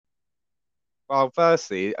Well,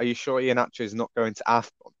 firstly, are you sure Iheanacho is not going to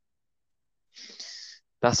AFCON?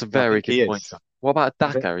 That's a I very think good he point, is. Tom. What about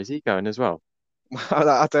I think Daka? Is he going as well?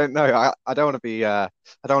 I don't know. I don't want to be I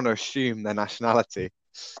don't want to assume their nationality,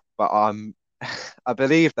 but I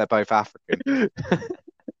believe they're both African.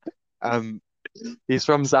 Um, He's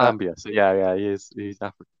from but Zambia, so yeah, he is. He's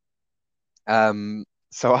African.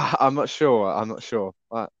 so I'm not sure. I'm not sure.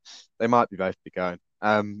 But they might be both be going.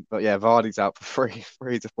 But yeah, Vardy's out for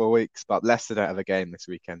three to 4 weeks. But Leicester don't have a game this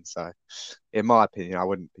weekend, so in my opinion, I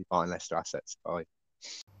wouldn't be buying Leicester assets.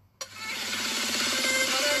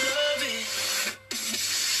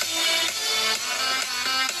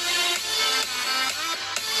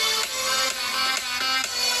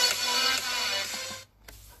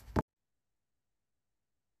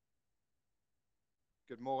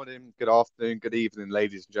 Good morning, good afternoon, good evening,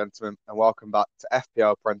 ladies and gentlemen, and welcome back to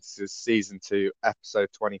FPL Apprentices Season 2, Episode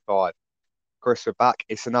 25. Chris, we're back.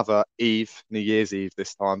 It's another Eve, New Year's Eve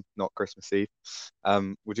this time, not Christmas Eve.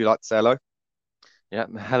 Would you like to say hello? Yeah.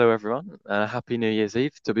 Hello, everyone. Happy New Year's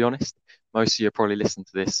Eve. To be honest, most of you probably listen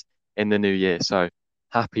to this in the new year, so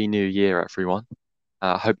Happy New Year, everyone.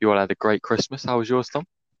 I hope you all had a great Christmas. How was yours, Tom?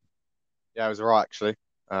 Yeah, it was all right, actually.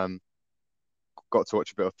 Um, got to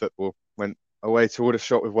watch a bit of football. Went away to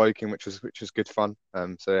Aldershot with Woking, which was good fun.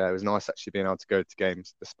 So yeah, it was nice actually being able to go to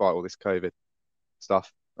games despite all this COVID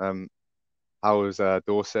stuff. How was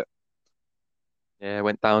Dorset? Yeah,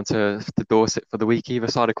 went down to Dorset for the week either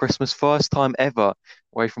side of Christmas. First time ever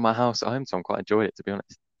away from my house at home, so I'm quite enjoyed it, to be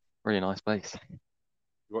honest. Really nice place.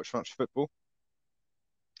 You watch much football?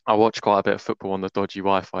 I watched quite a bit of football on the dodgy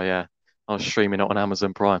Wi-Fi, yeah. I was streaming it on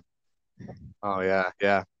Amazon Prime. Oh yeah,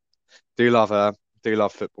 yeah. Do love do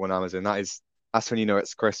love football on Amazon. That's when you know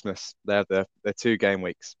it's Christmas. They have their 2 game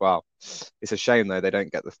weeks. Wow, it's a shame though they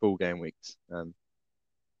don't get the full game weeks.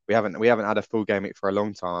 We haven't had a full game week for a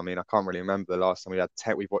long time. I mean, I can't really remember the last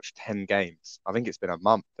time we've watched 10 games. I think it's been a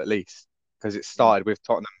month at least because it Mm. started with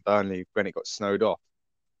Tottenham Burnley when it got snowed off.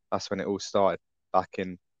 That's when it all started back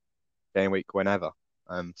in game week whenever.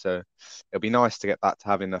 So it'll be nice to get back to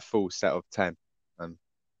having a full set of 10. You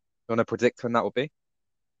want to predict when that will be?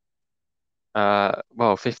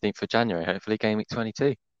 Well, 15th of January, hopefully, game week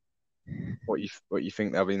 22. What you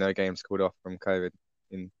think there'll be no games called off from COVID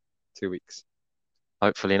in 2 weeks?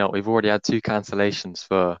 Hopefully not. We've already had two cancellations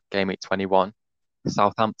for game week 21.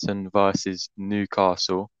 Southampton versus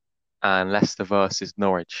Newcastle and Leicester versus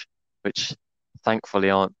Norwich, which thankfully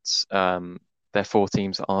aren't they're four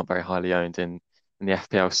teams that aren't very highly owned in the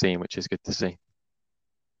FPL scene, which is good to see.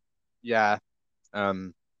 Yeah,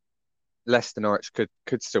 um, Leicester Norwich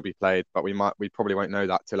could still be played, but we probably won't know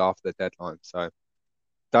that till after the deadline. So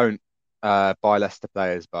don't buy Leicester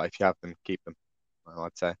players, but if you have them, keep them.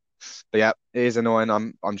 I'd say. But yeah, it is annoying.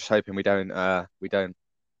 I'm just hoping we don't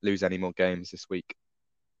lose any more games this week.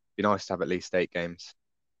 Be nice to have at least 8 games,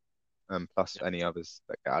 plus Yeah, any others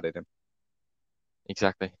that get added in.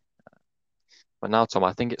 exactly. But now, Tom,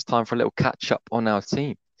 I think it's time for a little catch up on our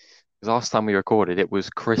team. Because last time we recorded, it was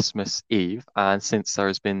Christmas Eve, and since there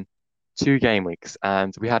has been two game weeks,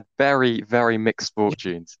 and we had very, very mixed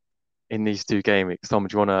fortunes in these two game weeks. Tom,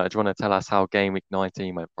 do you wanna tell us how game week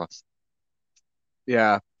 19 went for us?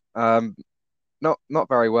 Yeah, um, not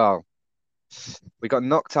very well. We got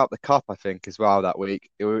knocked out the cup, I think, as well that week.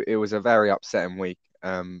 It was a very upsetting week.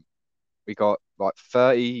 We got like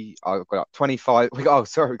 30, I got like 25. We got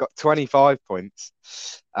 25 points.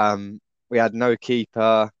 We had no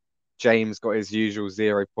keeper. James got his usual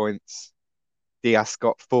 0 points. Diaz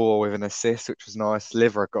got 4 with an assist, which was nice.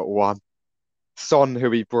 Liver got 1. Son, who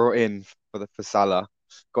he brought in for Salah,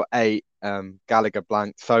 got 8. Gallagher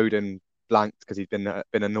blanked. Foden blanked because he'd been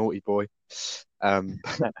a naughty boy. Um,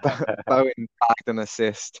 Bowen bagged an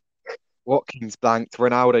assist. Watkins blanked.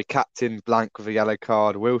 Ronaldo captain blank with a yellow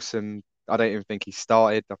card. Wilson, I don't even think he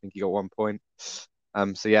started. I think he got 1 point.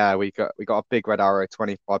 So yeah, we got a big red arrow,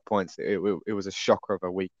 25 points. It was a shocker of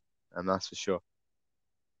a week, and that's for sure.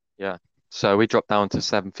 Yeah. So we dropped down to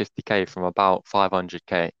 750k from about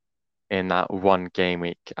 500k in that one game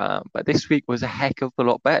week. But this week was a heck of a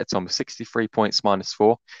lot better, Tom. 63 points minus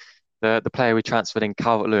 4. The player we transferred in,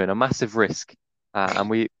 Calvert-Lewin, a massive risk, and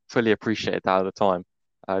we fully appreciated that at the time.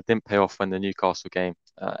 Didn't pay off when the Newcastle game,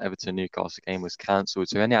 Everton Newcastle game was cancelled.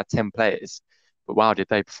 So we only had 10 players, but wow, did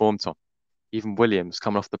they perform, Tom? Even Williams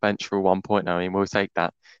coming off the bench for 1 point now. I mean, we'll take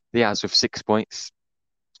that. Diaz with 6 points.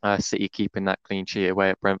 City keeping that clean sheet away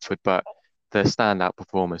at Brentford, but the standout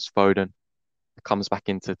performers, Foden comes back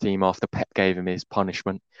into the team after Pep gave him his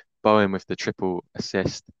punishment. Bowen with the triple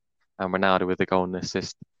assist, and Ronaldo with the goal and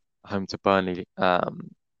assist home to Burnley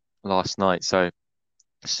last night. So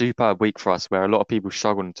superb week for us where a lot of people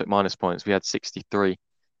struggled and took minus points. We had 63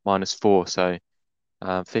 -4, so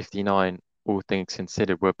 59 all things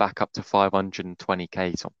considered. We're back up to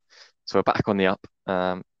 520k, Tom. So we're back on the up.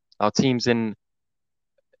 Our team's in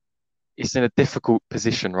it's in a difficult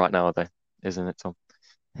position right now, though, isn't it, Tom?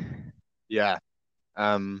 Yeah.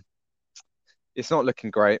 Um, it's not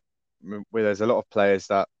looking great. There's a lot of players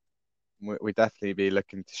that we definitely be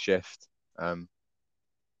looking to shift. Um,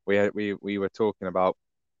 we were talking about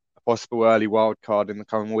a possible early wild card in the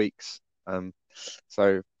coming weeks.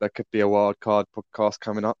 So there could be a wild card podcast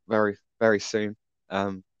coming up very soon.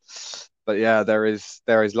 Um, but yeah, there is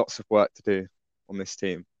lots of work to do on this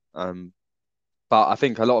team. But I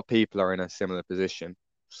think a lot of people are in a similar position.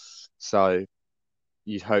 So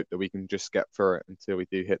you'd hope that we can just get through it until we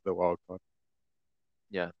do hit the wild card.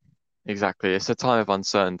 Yeah, exactly. It's a time of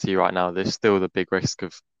uncertainty right now. There's still the big risk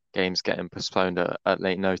of games getting postponed at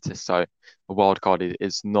late notice. So a wild card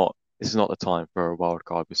is not this is not the time for a wild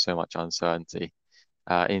card with so much uncertainty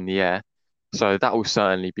in the air. So that will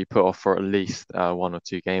certainly be put off for at least 1 or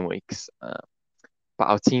 2 game weeks. But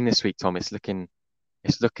our team this week, Tom, it's looking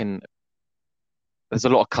there's a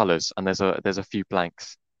lot of colours and there's a few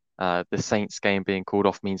blanks. The Saints game being called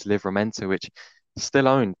off means Livramento, which is still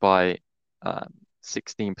owned by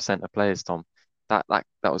 16% of players, Tom. That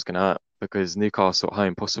was going to hurt because Newcastle at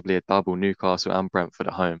home, possibly a double Newcastle and Brentford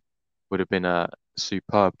at home, would have been a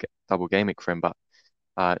superb double game week for him. But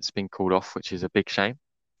it's been called off, which is a big shame.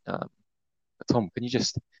 Um, but Tom, can you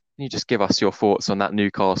just give us your thoughts on that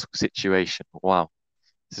Newcastle situation? Wow,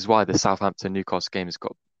 this is why the Southampton Newcastle game has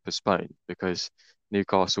got postponed because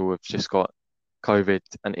Newcastle have just got COVID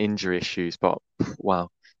and injury issues. But wow,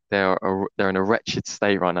 they're in a wretched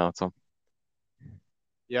state right now, Tom.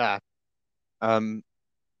 Yeah. Um,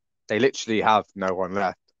 they literally have no one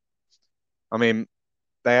left. I mean,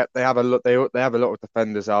 they have a lot they have a lot of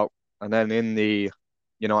defenders out, and then in the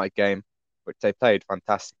United game, which they played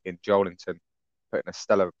fantastic in, Joelinton putting a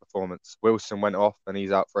stellar performance. Wilson went off and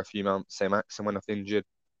he's out for a few months. Sam Axon went off injured.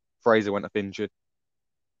 Fraser went off injured.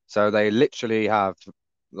 So they literally have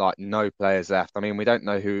like no players left. I mean, we don't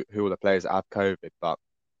know who all the players that have COVID, but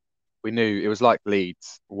we knew it was like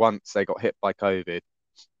Leeds. Once they got hit by COVID,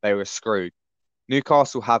 they were screwed.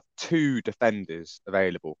 Newcastle have two defenders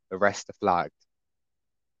available. The rest are flagged,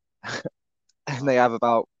 and Wow. they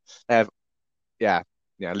have yeah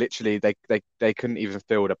literally they couldn't even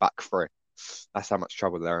field a back three. That's how much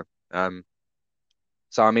trouble they're in.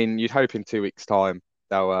 So I mean, you'd hope in 2 weeks' time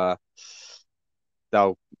they'll uh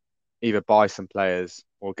they'll either buy some players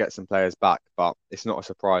or get some players back, but it's not a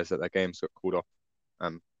surprise that their games got called off.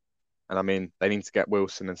 Um, and I mean, they need to get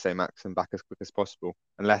Wilson and St. Maxim back as quick as possible,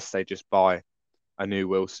 unless they just buy a new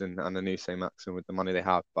Wilson and a new St. Maxim with the money they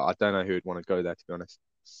have. But I don't know who would want to go there, to be honest.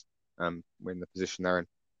 In the position they're in,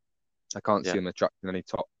 I can't see Yeah, them attracting any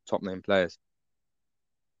top name players.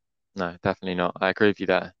 no, definitely not. I agree with you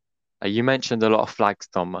there. You mentioned a lot of flags,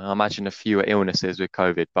 Tom. I imagine a few illnesses with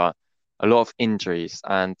COVID, but a lot of injuries,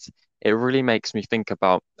 and it really makes me think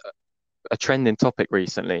about a trending topic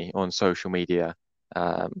recently on social media,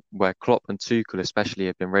 where Klopp and Tuchel especially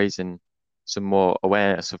have been raising some more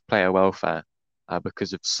awareness of player welfare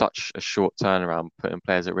because of such a short turnaround, putting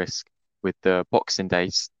players at risk with the Boxing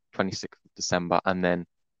Days, 26th of December, and then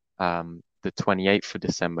the 28th of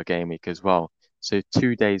December game week as well. So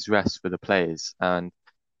 2 days rest for the players, and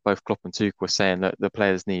both Klopp and Tuchel were saying that the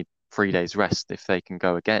players need 3 days rest if they can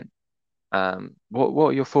go again. What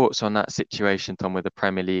are your thoughts on that situation, Tom, with the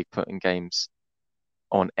Premier League putting games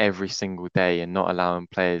on every single day and not allowing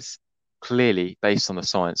players clearly, based on the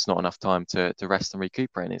science, not enough time to rest and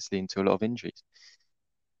recuperate, and it's leading to a lot of injuries.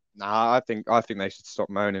 Nah, I think they should stop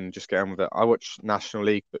moaning and just get on with it. I watch National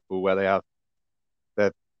League football where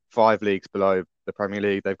they're 5 leagues below the Premier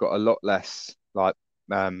League. They've got a lot less like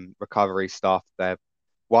recovery stuff. They've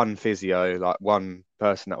one physio, like one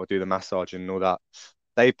person that will do the massage and all that.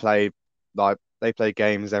 They play they play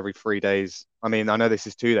games every 3 days. I mean, I know this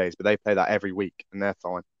is 2 days, but they play that every week and they're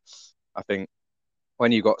fine. I think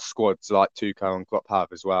when you got squads like Tuchel and Klopp have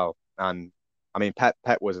as well, and I mean Pep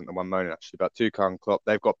wasn't the one moaning actually, but Tuchel and Klopp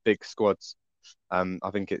they've got big squads. I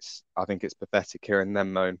think it's pathetic hearing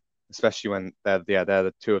them moan, especially when they're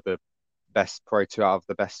the two of the best, probably two out of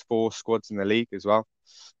the best four squads in the league as well.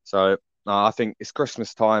 So I think it's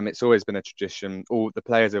Christmas time. It's always been a tradition. All the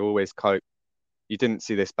players have always coped. You didn't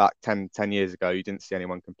see this back 10 years ago. You didn't see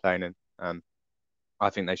anyone complaining. I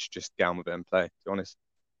think they should just get on with it and play, to be honest.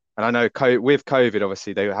 And I know with COVID,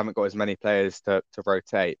 obviously, they haven't got as many players to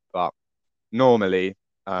rotate, but normally,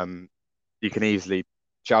 you can easily,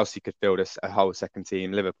 Chelsea could field a whole second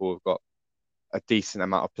team. Liverpool have got a decent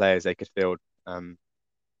amount of players they could field.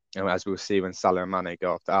 as we'll see when Salah and Mane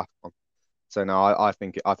go off to AFCON. So no, I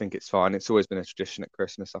think it's fine. It's always been a tradition at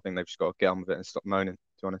Christmas. I think they've just got to get on with it and stop moaning, to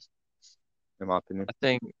be honest, in my opinion. I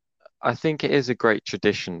think I think it is a great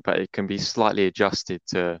tradition, but it can be slightly adjusted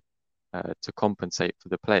to compensate for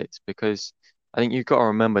the players because I think you've got to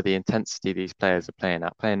remember the intensity these players are playing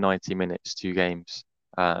at. Playing 90 minutes, two games,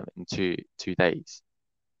 in two days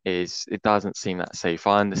is it doesn't seem that safe.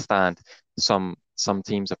 I understand some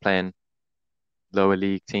teams are playing lower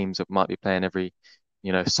league teams that might be playing every,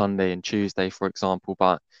 Sunday and Tuesday, for example,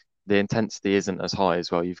 but the intensity isn't as high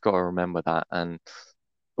as well. You've got to remember that. And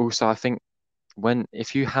also, I think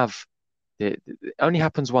if you have it only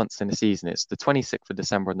happens once in a season. It's the 26th of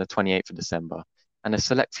December and the 28th of December, and a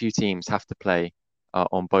select few teams have to play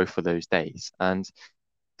on both of those days, and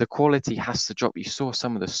the quality has to drop. You saw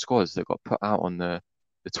some of the squads that got put out on the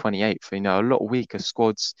 28th. A lot weaker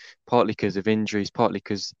squads, partly because of injuries, partly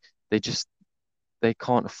because they just they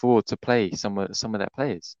can't afford to play some of their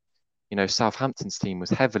players. Southampton's team was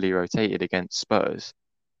heavily rotated against Spurs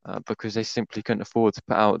because they simply couldn't afford to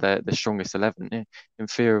put out their strongest 11 in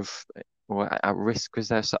fear of or at risk because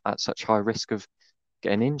they're at such high risk of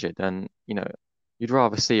getting injured. And you'd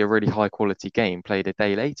rather see a really high quality game played a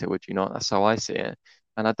day later, would you not? That's how I see it.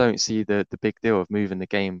 And I don't see the big deal of moving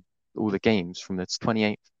all the games from the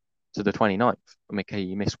 28th to the 29th. I mean, okay,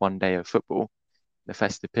 you miss one day of football, the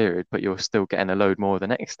festive period, but you're still getting a load more the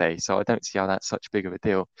next day. So I don't see how that's such big of a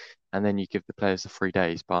deal. And then you give the players the 3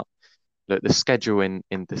 days. But look, the schedule in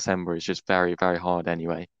December is just very, very hard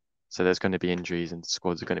anyway. So there's going to be injuries and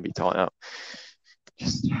squads are going to be tied up.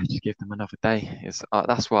 Just give them another day.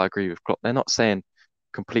 That's why I agree with Klopp. They're not saying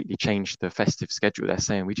completely change the festive schedule. They're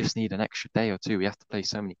saying we just need an extra day or two. We have to play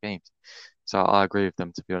so many games. So I agree with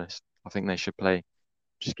them, to be honest. I think they should play.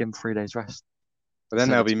 Just give them 3 days rest. But then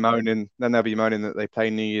they'll Seven. be moaning. Then they'll be moaning that they play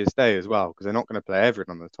New Year's Day as well because they're not going to play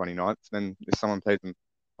everyone on the 29th. Then if someone plays them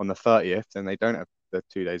on the 30th, then they don't have the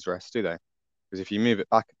 2 days rest, do they? Because if you move it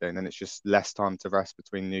back a day, then it's just less time to rest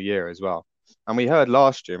between New Year as well. And we heard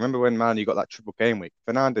last year. Remember when Man, you got that triple game week?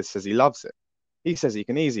 Fernandez says he loves it. He says he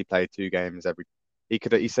can easily play 2 games every. He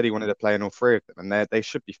could. He said he wanted to play in all three of them, and they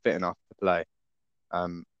should be fit enough to play.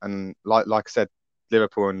 And like I said,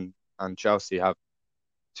 Liverpool and Chelsea have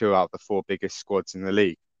two out of the four biggest squads in the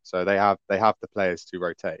league. So they have the players to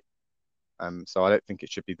rotate. So I don't think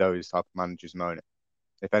it should be those type of managers moaning.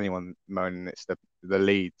 If anyone moaning, it's the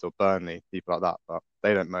Leeds or Burnley, people like that. But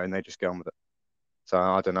they don't moan; they just get on with it. So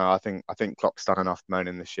I don't know. I think Klopp's done enough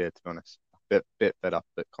moaning this year, to be honest. Bit fed up,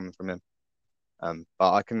 bit coming from him.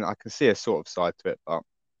 But I can see a sort of side to it. But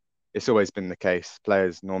it's always been the case.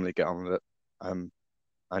 Players normally get on with it.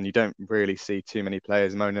 And you don't really see too many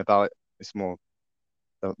players moaning about it. It's more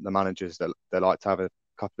the managers that they like to have a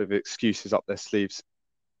couple of excuses up their sleeves.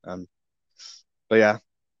 Um, but yeah,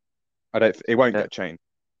 I don't. It won't Yeah, get changed.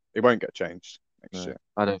 It won't get changed next no, year.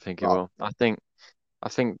 I don't think it But will. I think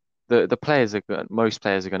the players most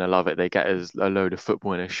players are going to love it. They get a load of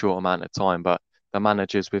football in a short amount of time, but the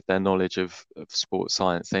managers with their knowledge of sports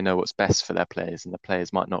science, they know what's best for their players, and the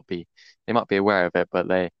players they might be aware of it, but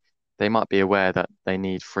they might be aware that they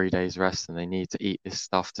need 3 days rest and they need to eat this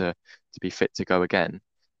stuff to be fit to go again.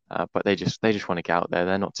 But they just want to get out there.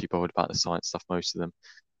 They're not too bothered about the science stuff, most of them.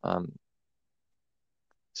 Um,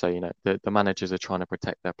 so the managers are trying to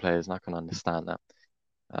protect their players, and I can understand that.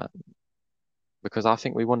 Uh, because I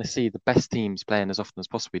think we want to see the best teams playing as often as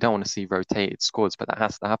possible. We don't want to see rotated squads, but that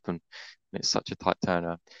has to happen. And it's such a tight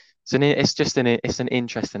turnaround. It's an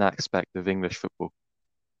interesting aspect of English football.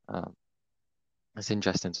 Um, it's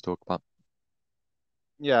interesting to talk about.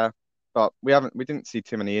 yeah, but we didn't see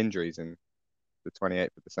too many injuries in the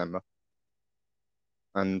 28th of December,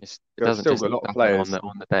 and It there's doesn't still just got a lot of happen on players.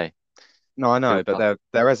 the day. No, I It know, builds but up.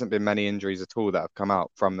 there hasn't been many injuries at all that have come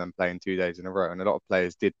out from them playing 2 days in a row, and a lot of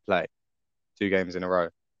players did play 2 games in a row,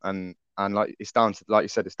 and like it's down to like you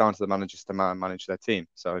said, it's down to the managers to manage their team.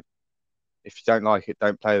 So if you don't like it,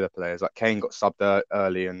 don't play the players. Like Kane got subbed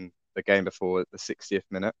early in the game before the 60th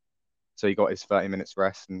minute, so he got his 30 minutes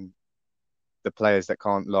rest. And the players that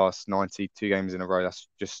can't last 92 games in a row, that's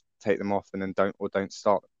just take them off and then don't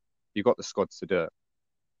start them. You've got the squads to do it.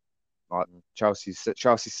 Like Chelsea's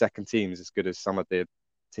second team is as good as some of the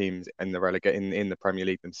teams in the relegate in the Premier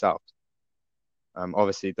League themselves.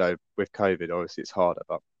 Obviously though with COVID, obviously it's harder,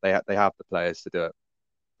 but they have the players to do it.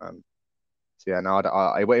 So yeah, no,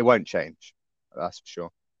 it won't change. That's for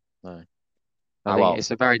sure. No. I Ah, think well,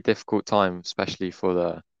 it's a very difficult time, especially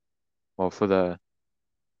well, for the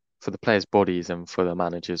players' bodies and for the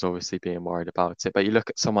managers obviously being worried about it. But you look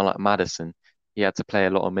at someone like Madison, he had to play a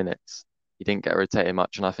lot of minutes. He didn't get rotated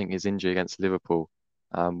much, and I think his injury against Liverpool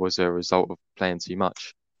was a result of playing too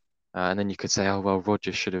much. And then you could say, oh well,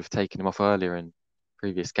 Rodgers should have taken him off earlier in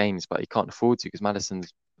previous games, but he can't afford to because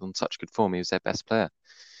Madison's on such good form. He was their best player.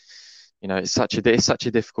 It's such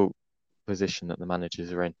a difficult position that the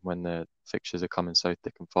managers are in when the fixtures are coming so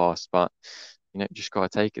thick and fast. But just gotta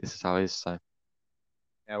take it. This is how it is. So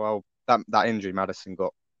Yeah, well, that injury Madison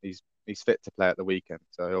got, he's fit to play at the weekend,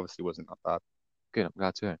 so it obviously wasn't that bad. good. I'm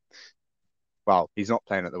glad to hear. Well, he's not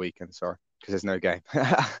playing at the weekend, sorry, because there's no game.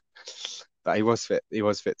 But he was fit. He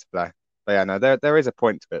was fit to play. But yeah, no, there is a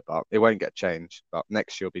point to it, but it won't get changed. But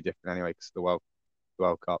next year will be different anyway because of the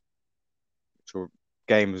World Cup. Which will,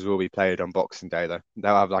 games will be played on Boxing Day though.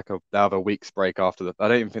 They'll have a week's break after the. I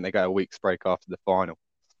don't even think they get a week's break after the final.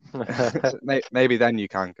 So maybe then you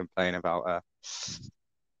can complain about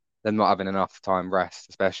them not having enough time rest,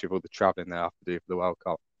 especially with all the travelling they have to do for the World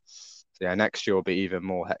Cup. So yeah, next year will be even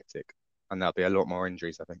more hectic, and there'll be a lot more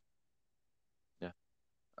injuries, I think. Yeah.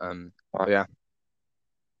 All But right. yeah.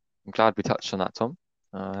 I'm glad we touched on that, Tom.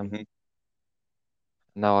 Um, Hmm.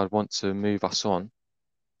 Now I want to move us on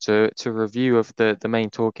to a review of the main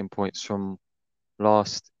talking points from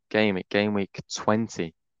last game at game week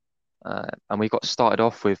 20. And we got started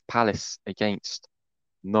off with Palace against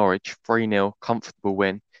Norwich, 3-0, comfortable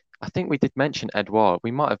win. I think we did mention Edouard.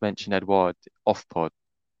 We might have mentioned Edouard off pod.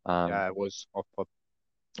 Um, Yeah, it was off pod.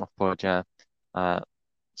 Off pod, yeah. Uh,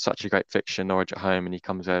 Such a great fixture, Norwich at home, and he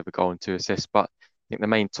comes over goal and 2 assists. But I think the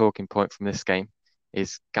main talking point from this game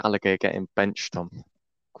is Gallagher getting benched on.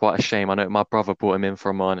 Quite a shame. I know my brother brought him in for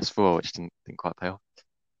a -4, which didn't quite pay off.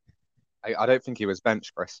 I don't think he was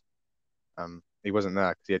benched, Chris. He wasn't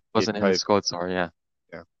there because he had Wasn't in the COVID. squad, sorry, yeah.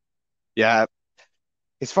 Yeah, yeah.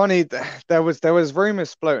 It's funny. There was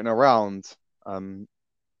rumors floating um,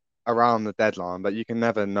 around the deadline, but you can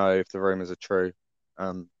never know if the rumors are true.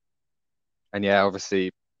 Um, and yeah,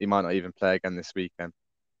 obviously he might not even play again this weekend.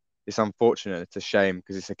 It's unfortunate. It's a shame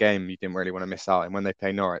because it's a game you didn't really want to miss out. And when they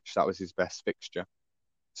play Norwich, that was his best fixture.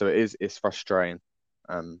 So it's frustrating.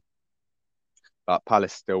 Um, but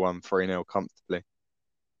Palace still won 3-0 comfortably.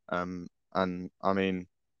 And I mean,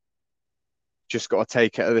 just got to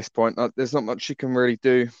take it at this point. There's not much you can really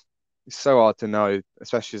do. It's so hard to know,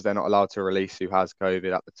 especially as they're not allowed to release who has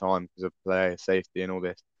COVID at the time because of player safety and all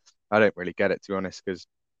this. I don't really get it, to be honest, because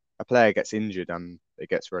a player gets injured and it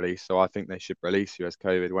gets released. So I think they should release who has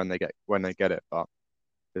COVID when they get it. But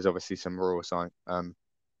there's obviously some rules on.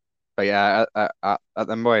 But yeah, at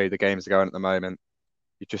the way the games are going at the moment,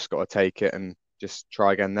 you just got to take it and just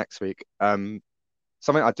try again next week.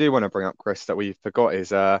 Something I do want to bring up, Chris, that we forgot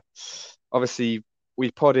is obviously we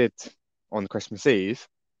podded on Christmas Eve.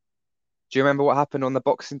 Do you remember what happened on the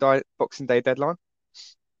Boxing Day deadline?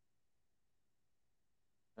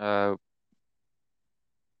 Uh,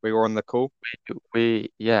 We were on the call.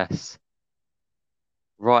 yes,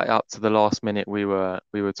 right up to the last minute, we were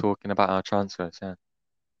talking about our transfers. Yeah,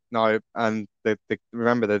 No, and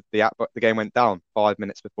remember the game went down 5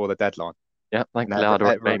 minutes before the deadline, yeah. and Thankfully, I'd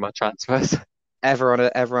already made my transfers.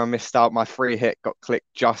 everyone missed out. My free hit got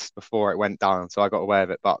clicked just before it went down, so I got away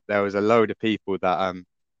with it. But there was a load of people that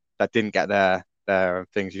didn't get their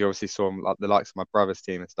things. You obviously saw like the likes of my brother's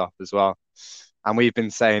team and stuff as well. And we've been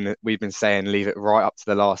saying leave it right up to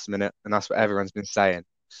the last minute, and that's what everyone's been saying.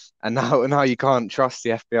 And now you can't trust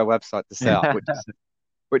the FPL website to set up,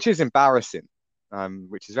 which is embarrassing,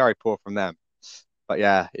 which is very poor from them. But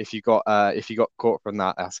yeah, if you got caught from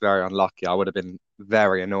that, that's very unlucky. I would have been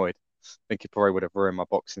very annoyed. I think it probably would have ruined my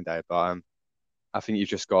Boxing Day. But I think you've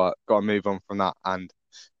just got to move on from that and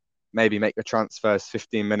maybe make the transfers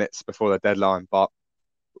 15 minutes before the deadline. But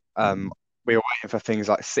we were waiting for things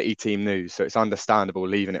like City team news, so it's understandable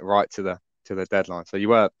leaving it right to the deadline. So you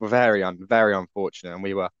were very unfortunate, and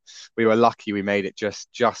we were lucky we made it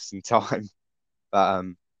just in time. But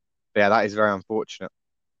yeah, that is very unfortunate,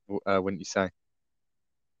 wouldn't you say?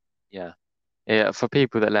 Yeah, yeah. For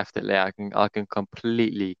people that left it late, I can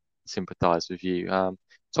completely sympathise with you.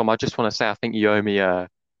 Tom, I just want to say I think you owe me a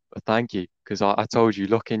thank you because I told you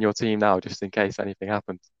lock in your team now just in case anything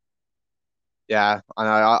happens. Yeah, I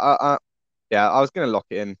know. Yeah, I was gonna lock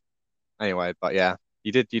it in anyway, but yeah,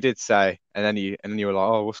 you did say, and then you were like,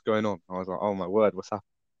 oh, what's going on? I was like, oh my word, what's happening?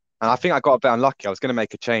 And I think I got a bit unlucky. I was gonna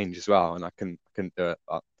make a change as well, and I couldn't do it,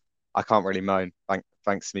 but I can't really moan.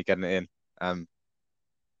 Thanks to me getting it in. Um,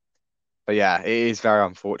 but yeah, it is very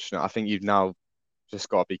unfortunate. I think you've now just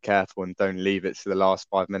got to be careful and don't leave it to the last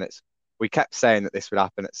 5 minutes. We kept saying that this would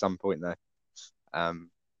happen at some point though. Um,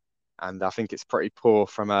 and I think it's pretty poor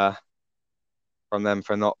from them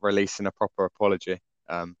for not releasing a proper apology.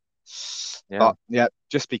 Um, Yeah, but yeah,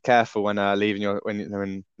 just be careful when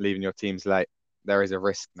when leaving your teams late. There is a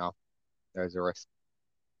risk now. There is a risk.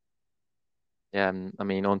 Yeah, I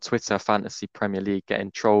mean on Twitter, Fantasy Premier League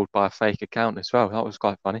getting trolled by a fake account as well. That was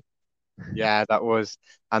quite funny. Yeah, that was.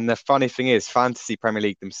 And the funny thing is, Fantasy Premier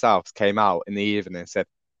League themselves came out in the evening and said,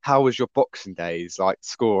 "How was your Boxing Days like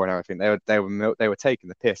score and everything?" They were taking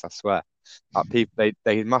the piss. I swear. People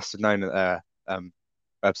they must have known that their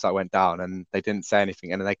website went down and they didn't say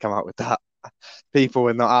anything, and then they come out with that. People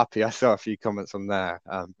were not happy. I saw a few comments on there.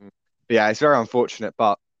 Mm. But yeah, it's very unfortunate.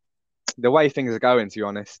 But the way things are going, to be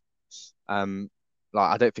honest, um, like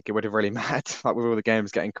I don't think it would have really mattered. Like with all the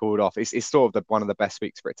games getting called off, it's sort of one of the best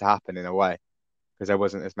weeks for it to happen in a way because there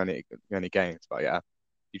wasn't as many games. But yeah,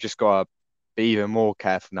 you just gotta be even more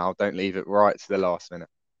careful now. Don't leave it right to the last minute.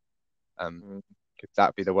 Um, Mm. 'Cause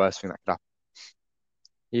that'd be the worst thing that could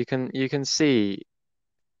happen. You can see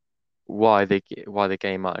why the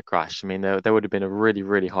game might have crashed. I mean, there would have been a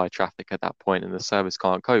really high traffic at that point, and the servers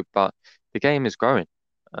can't cope. But the game is growing,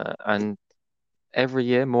 and every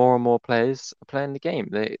year more and more players are playing the game.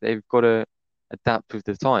 They've got to adapt with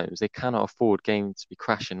the times. They cannot afford games to be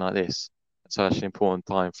crashing like this at such an important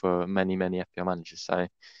time for many FPL managers. So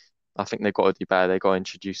I think they've got to do better. They've got to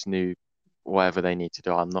introduce new whatever they need to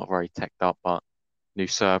do. I'm not very teched up, but new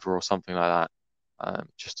server or something like that,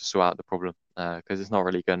 just to sort out the problem because it's not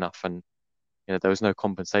really good enough. And there was no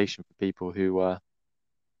compensation for people who were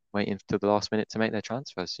waiting till the last minute to make their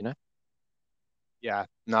transfers. Yeah,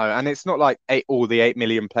 no, and it's not like all the 8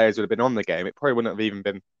 million players would have been on the game. It probably wouldn't have even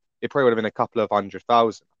been. It probably would have been a couple of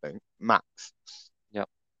 100,000, I think, max. Yep.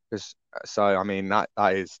 Because so I mean that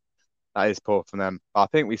is poor from them. But I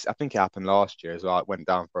think it happened last year as well. It went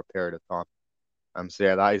down for a period of time. So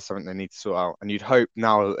yeah, that is something they need to sort out. And you'd hope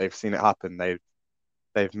now that they've seen it happen,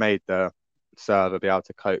 they've made the server be able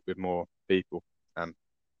to cope with more people.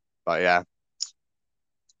 But yeah,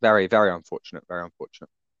 very unfortunate, very unfortunate.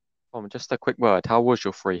 Tom, just a quick word. How was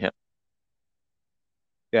your free hit?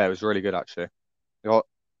 Yeah, it was really good actually.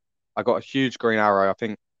 I got a huge green arrow. I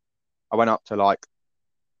think I went up to like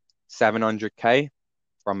 700k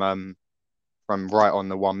from right on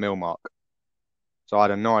the 1 mil mark. So I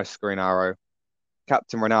had a nice green arrow.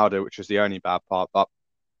 Captain Ronaldo, which was the only bad part, but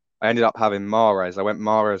I ended up having Mahrez. I went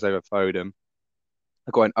Mahrez over Foden.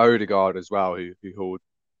 I got an Odegaard as well, who hauled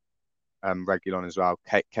Reguilon as well,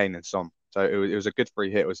 Kane and Son. So it was a good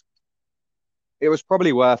free hit. It was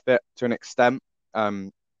probably worth it to an extent,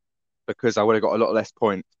 um, because I would have got a lot less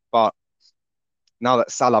points. But now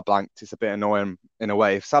that Salah blanked, it's a bit annoying in a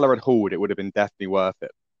way. If Salah had hauled, it would have been definitely worth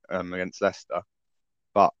it against Leicester.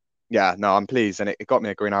 But yeah, no, I'm pleased, and it got me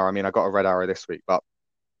a green arrow. I mean, I got a red arrow this week, but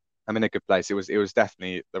I'm in a good place. It was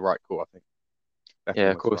definitely the right call, I think. Yeah,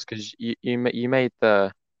 Definitely of was the course, right. because you made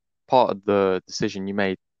the part of the decision you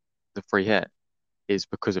made the free hit is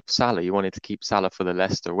because of Salah. You wanted to keep Salah for the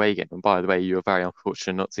Leicester away game. And by the way, you were very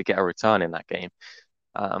unfortunate not to get a return in that game.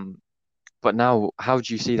 Um, but now, how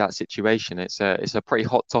do you see that situation? It's a pretty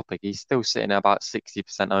hot topic. He's still sitting at about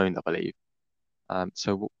 60% owned, I believe.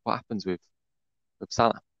 So what happens with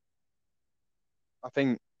Salah? I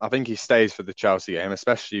think he stays for the Chelsea game,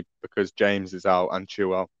 especially because James is out and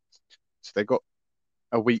Chilwell. So they've got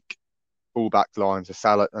a weak fullback line. So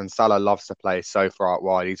Salah loves to play so far out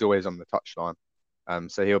wide. He's always on the touchline.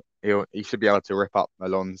 So he should be able to rip up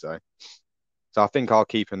Alonso. So I think I'll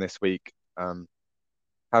keep him this week.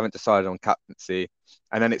 Haven't decided on captaincy,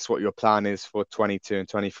 and then it's what your plan is for 22 and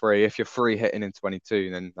 23. If you're free hitting in 22,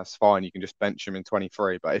 then that's fine. You can just bench him in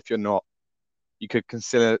 23. But if you're not, you could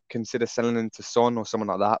consider selling him to Son or someone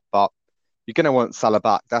like that. But you're gonna want Salah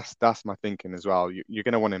back. That's my thinking as well. You're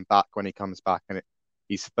gonna want him back when he comes back, and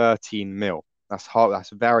he's 13 mil. That's hard.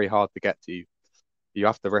 That's very hard to get to. You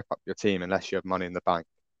have to rip up your team unless you have money in the bank.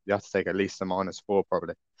 You have to take at least a -4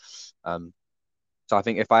 probably. Um, so I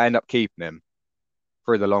think if I end up keeping him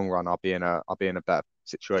through the long run, I'll be in a better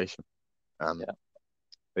situation. Um, Yeah,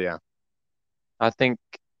 but yeah, I think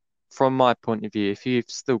from my point of view, if you've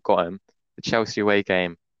still got him, the Chelsea away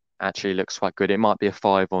game actually looks quite good. It might be a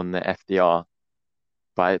 5 on the FDR,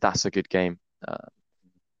 but that's a good game. Uh,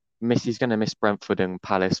 he's going to miss Brentford and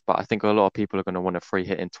Palace, but I think a lot of people are going to want a free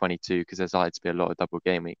hit in 22 because there's likely to be a lot of double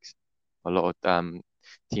game weeks. A lot of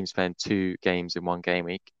teams playing 2 games in 1 game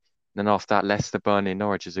week. And then after that, Leicester, Burnley, and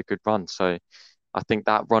Norwich is a good run. So I think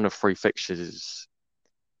that run of 3 fixtures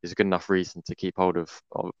is a good enough reason to keep hold of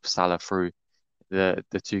Salah through the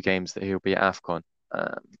 2 games that he'll be at AFCON.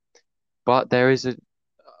 Um, but I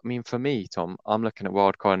mean, for me, Tom, I'm looking at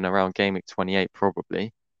wildcarding around game week 28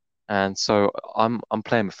 probably. And so I'm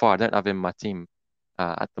playing with fire. I don't have him in my team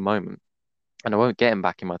at the moment, and I won't get him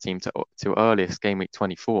back in my team to earliest game week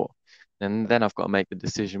 24. And then I've got to make the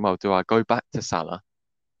decision. Well, do I go back to Salah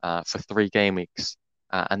for 3 game weeks,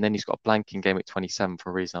 and then he's got a blank in game week 27 for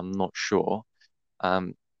a reason I'm not sure,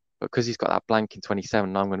 But because he's got that blank in 27,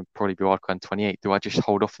 and I'm going to probably be wildcard in 28, do I just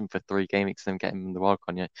hold off him for 3 game weeks and then get him in the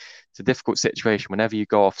wildcard? It's a difficult situation whenever you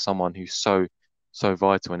go off someone who's so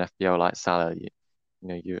vital in FPL like Salah. You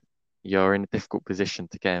know, you're in a difficult position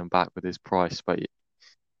to get him back with his price, but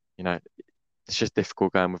you know, it's just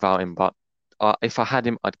difficult going without him. But if I had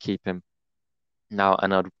him, I'd keep him now,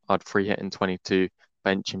 and I'd free hit in 22,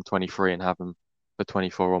 bench him 23, and have him for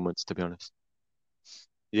 24 onwards. To be honest.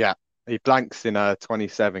 Yeah, he blanks in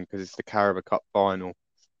 27 because it's the Carabao Cup final,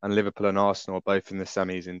 and Liverpool and Arsenal are both in the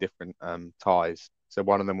semis in different ties, so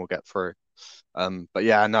one of them will get through. But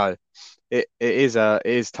yeah, no, it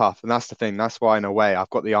is tough, and that's the thing. That's why in a way I've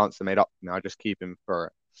got the answer made up now. I just keep him for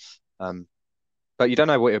it. Um, but you don't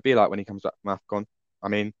know what it'll be like when he comes back from AFCON. I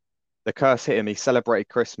mean, the curse hit him. He celebrated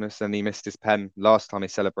Christmas and he missed his pen. Last time he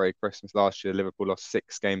celebrated Christmas last year, Liverpool lost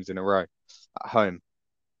 6 games in a row at home.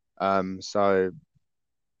 So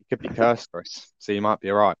it could be cursed, Chris. So you might be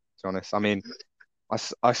all right, to be honest. I mean,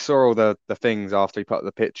 I saw all the things after he put up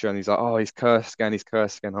the picture and he's like, oh, he's cursed again, he's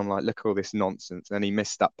cursed again. I'm like, look at all this nonsense. And then he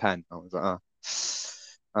missed that pen. I was like,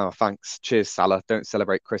 oh, thanks. Cheers, Salah. Don't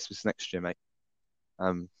celebrate Christmas next year, mate.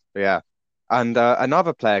 But yeah. And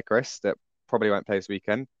another player, Chris, that probably won't play this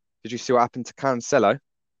weekend. Did you see what happened to Cancelo?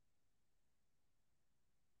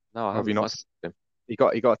 No, I Or have you haven't not? watched him. He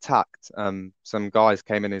got attacked. Some guys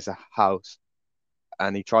came in his house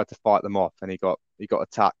and he tried to fight them off and he got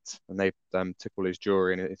attacked and they took all his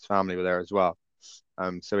jewelry and his family were there as well.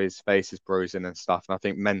 So his face is bruising and stuff, and I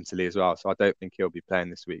think mentally as well. So I don't think he'll be playing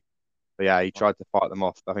this week. But yeah, he tried to fight them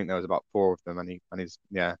off. I think there was about four of them, and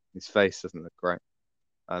his face doesn't look great.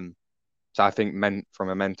 Um, so I think from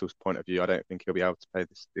a mental point of view, I don't think he'll be able to play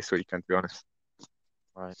this weekend, to be honest,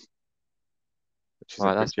 Right. which is a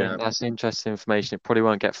Right, good yeah. that's interesting information. It probably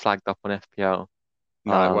won't get flagged up on FPL.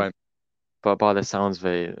 No, it Um, won't. but by the sounds of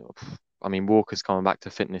it, I mean Walker's coming back to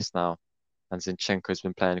fitness now, and Zinchenko's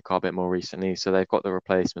been playing quite a bit more recently, so they've got the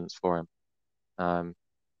replacements for him. Um,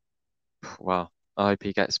 well, I hope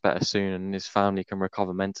he gets better soon and his family can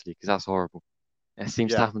recover mentally because that's horrible. It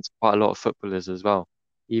seems to Yeah, happen to quite a lot of footballers as well,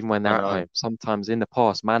 even when I they're at know. home. Sometimes in the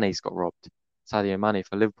past, Mane's got robbed. Sadio Mane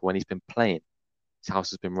for Liverpool when he's been playing, his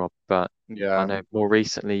house has been robbed. But I Yeah, know more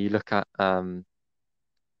recently, you look at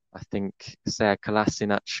I think Sead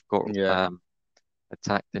Kolasinac got yeah,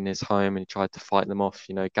 attacked in his home and he tried to fight them off.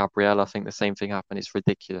 Gabriel, I think the same thing happened. It's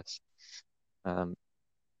ridiculous. Um,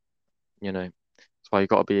 that's why you've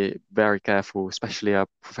got to be very careful, especially a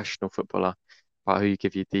professional footballer, about who you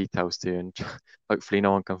give your details to, and hopefully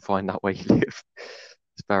no one can find out where you live.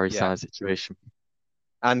 It's a very yeah. sad situation.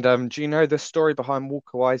 And do you know the story behind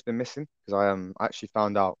Walker why he's been missing? Because I actually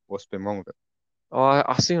found out what's been wrong with it. Oh,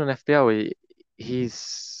 I seen on FBL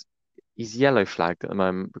he's yellow flagged at the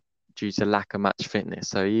moment due to lack of match fitness.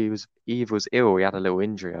 So he either was ill or he had a little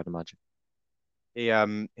injury, I'd imagine.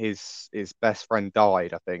 His best friend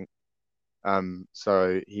died, I think.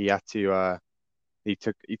 So he had to he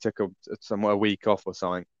took a week off or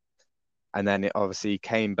something, and then obviously he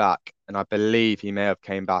came back, and I believe he may have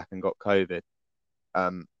came back and got COVID.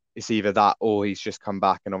 It's either that or he's just come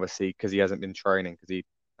back, and obviously because he hasn't been training because he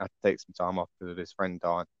had to take some time off because of his friend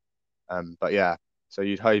dying. But yeah, so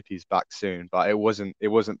you'd hope he's back soon, but it wasn't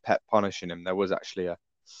Pep punishing him. There was actually a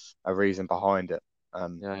reason behind it.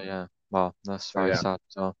 Yeah, yeah. Well, that's So very yeah. sad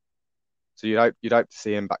as well. So you'd hope to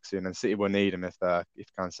see him back soon, and City will need him if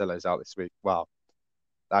Cancelo's out this week. Well,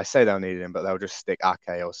 I say they'll need him, but they'll just stick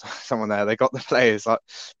Ake or someone there. They got the players. Like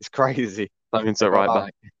it's crazy. Loans They it got right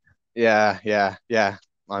back. yeah, yeah, yeah.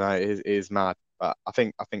 I know it is mad, but I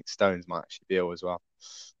think Stones might actually be ill as well.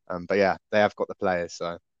 But yeah, they have got the players,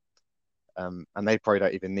 so and they probably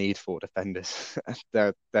don't even need four defenders.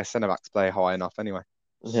 Their centre backs play high enough anyway.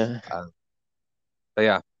 Yeah, Um, but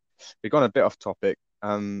yeah, we've gone a bit off topic.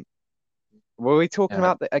 Were we talking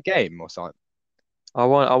yeah. about a game or something? I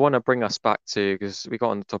want to bring us back to because we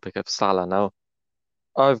got on the topic of Salah now.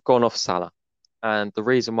 I've gone off Salah, and the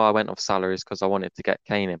reason why I went off Salah is because I wanted to get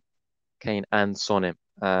Kane and Son in,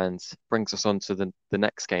 and brings us on to the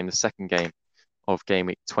next game, the second game of game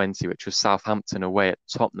week 20, which was Southampton away at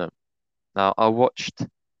Tottenham. Now, I watched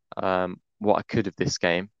what I could of this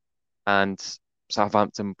game, and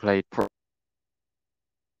Southampton played.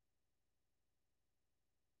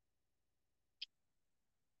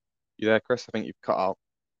 You there, Chris? I think you've cut out.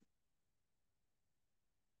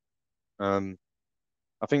 Um,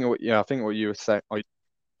 I think what you were saying. Are you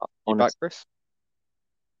back, Honest, Chris?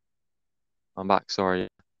 I'm back. Sorry.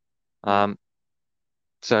 Mm. Um,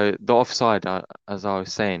 so the offside, as I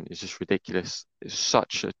was saying, is just ridiculous. It's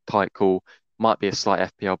such a tight call. Might be a slight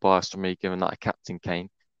FPL bias from me, given that I captain Kane,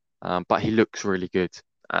 but he looks really good.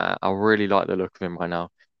 I really like the look of him right now.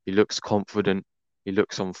 He looks confident. He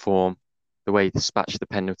looks on form. The way he dispatched the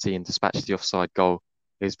penalty and dispatched the offside goal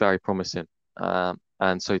is very promising.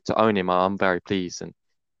 And so to own him, I'm very pleased. And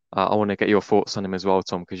I want to get your thoughts on him as well,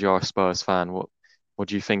 Tom, because you're a Spurs fan. What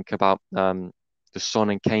do you think about the Son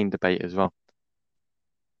and Kane debate as well?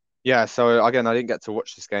 Yeah, so again, I didn't get to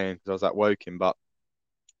watch this game because I was at Woking, but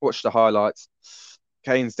watched the highlights.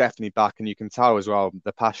 Kane's definitely back, and you can tell as well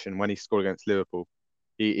the passion when he scored against Liverpool.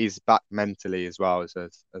 He's back mentally as well as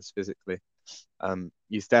physically.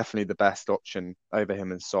 He's definitely the best option over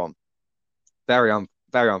him and Son. Very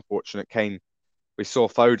unfortunate. Kane, we saw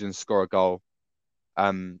Foden score a goal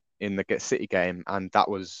in the City game, and that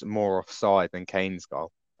was more offside than Kane's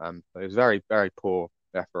goal. It was very poor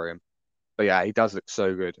there for him. But yeah, he does look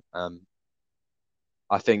so good.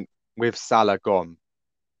 I think with Salah gone,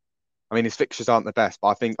 I mean his fixtures aren't the best, but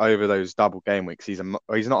I think over those double game weeks, he's not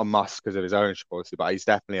a must because of his ownership policy, but he's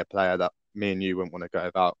definitely a player that me and you wouldn't want to go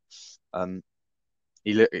about. Um,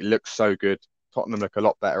 he looks so good. Tottenham look a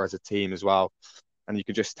lot better as a team as well, and you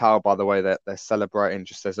can just tell by the way that they're celebrating.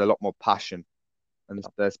 Just there's a lot more passion, and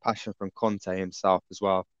there's passion from Conte himself as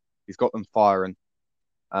well. He's got them firing.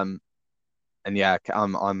 Um, and yeah,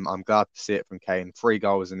 I'm glad to see it from Kane. 3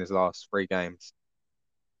 goals in his last 3 games,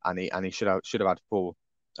 and he should have had four.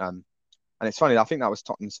 Um, and it's funny. I think that was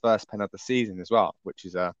Tottenham's first pen of the season as well, which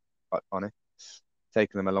is quite funny.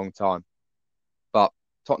 Taking them a long time, but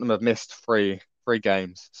Tottenham have missed three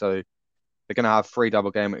games, so they're going to have 3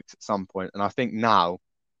 double game weeks at some point. And I think now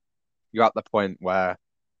you're at the point where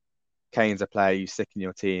Kane's a player you stick in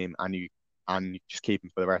your team and you just keep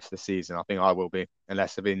him for the rest of the season. I think I will be,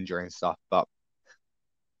 unless of injury and stuff. But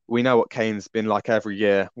we know what Kane's been like every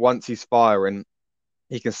year. Once he's firing,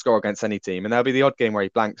 he can score against any team, and there'll be the odd game where he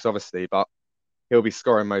blanks, obviously, but he'll be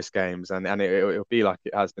scoring most games, and it'll be like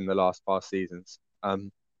it has been the last past seasons.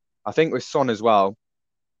 I think with Son as well,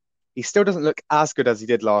 he still doesn't look as good as he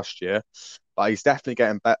did last year, but he's definitely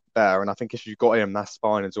getting better. And I think if you've got him, that's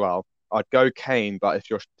fine as well. I'd go Kane, but if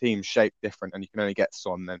your team's shaped different and you can only get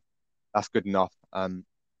Son, then that's good enough. And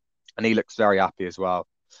he looks very happy as well,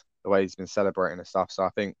 the way he's been celebrating and stuff. So I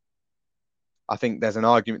think there's an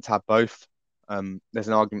argument to have both. There's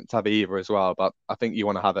an argument to have either as well, but I think you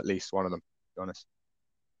want to have at least one of them, to be honest.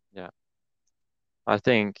 Yeah, I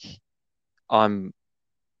think I'm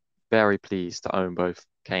very pleased to own both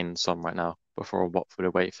Kane and Son right now before a Watford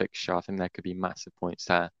away fixture. I think there could be massive points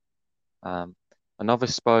there. Um, Another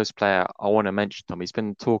Spurs player I want to mention, Tom, he's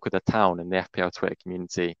been talk of the town in the FPL Twitter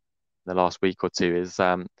community in the last week or two, is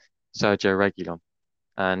Sergio Reguilon.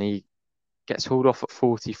 And he gets hauled off at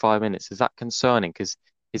 45 minutes. Is that concerning? Because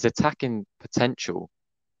his attacking potential,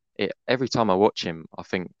 every time I watch him, I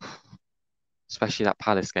think, especially that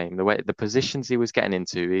Palace game, the positions he was getting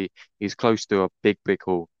into, he's close to a big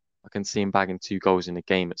haul. I can see him bagging 2 goals in a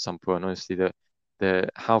game at some point. Honestly, the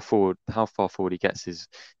how far forward he gets is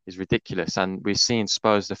ridiculous. And we've seen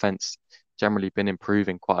Spurs defense generally been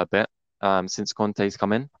improving quite a bit since Conte's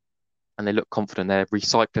come in, and they look confident. They're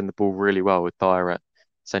recycling the ball really well with Dyer at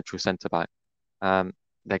central centre back. Um,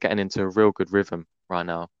 they're getting into a real good rhythm right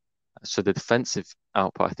now. So the defensive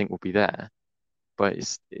output I think will be there, but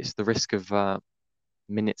it's the risk of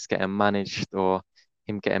minutes getting managed or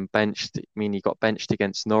him getting benched. I mean, he got benched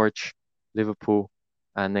against Norwich, Liverpool,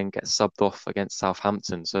 and then gets subbed off against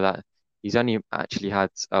Southampton. So that he's only actually had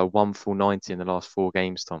 1 full 90 in the last 4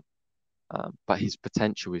 games, Tom. But his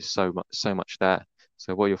potential is so much there.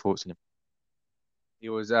 So what are your thoughts on him? He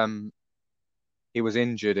was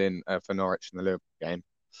injured in for Norwich in the Liverpool game.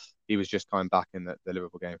 He was just coming back in the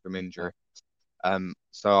Liverpool game from Yeah, injury.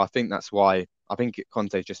 So I think that's why I think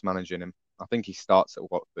Conte's just managing him. I think he starts at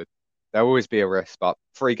Watford. There'll always be a risk, but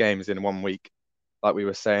 3 games in 1 week, like we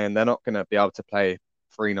were saying, they're not going to be able to play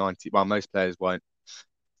 390. Well, most players won't.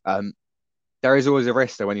 Um, there is always a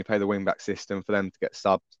risk though when you play the wing back system for them to get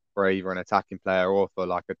subbed for either an attacking player or for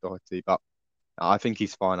like a Doherty. But I think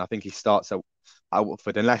he's fine. I think he starts at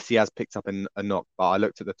Watford unless he has picked up a knock. But I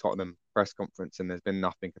looked at the Tottenham press conference and there's been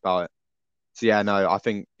nothing about it. So yeah, no, I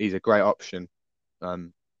think he's a great option.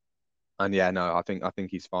 Um, and yeah, no, I think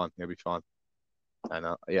he's fine. He'll be fine. And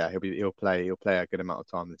yeah, he'll play a good amount of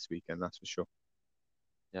time this weekend. That's for sure.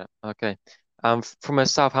 yeah, okay. From a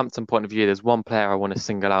Southampton point of view, there's one player I want to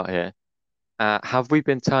single out here. Have we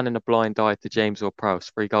been turning a blind eye to James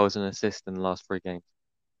Ward-Prowse? 3 goals and assists in the last 3 games.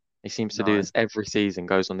 He seems to do No, this every season,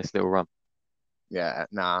 goes on this little run. yeah,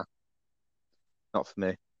 nah, not for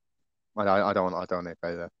me. I don't want to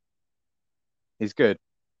go there. He's good.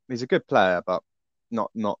 He's a good player, but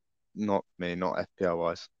not me, not FPL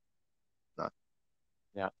wise. No,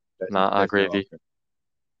 Yeah. there's No, I there's agree no with you. argument.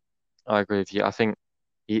 I agree with you. I think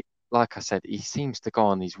like I said, he seems to go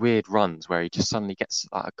on these weird runs where he just suddenly gets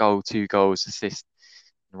like a goal, 2 goals, assist,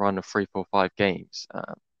 in a run of 3, 4, 5 games.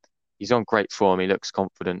 He's on great form. He looks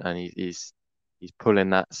confident, and he's pulling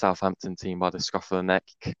that Southampton team by the scruff of the neck,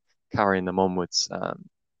 carrying them onwards.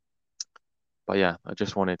 But yeah, I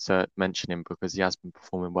just wanted to mention him because he has been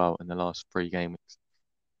performing well in the last 3 game weeks.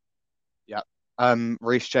 Yeah.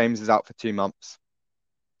 Reece James is out for 2 months.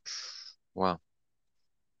 Wow.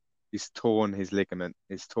 He's torn his ligament.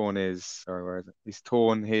 He's torn his, sorry, where is it? He's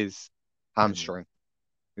torn his Mm. hamstring.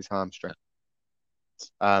 His hamstring.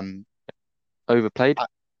 Um, Overplayed? I,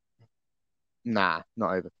 nah,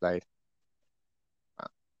 not overplayed. Nah.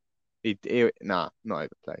 Nah, not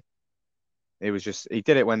overplayed. It was just he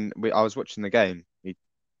did it when I was watching the game.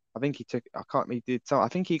 I think he took. I can't. He did some. I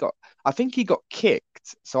think he got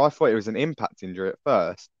kicked. So I thought it was an impact injury at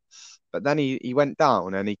first, but then he went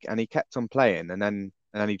down and he kept on playing and then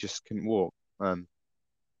he just couldn't walk.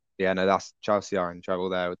 Yeah, no, that's Chelsea are in trouble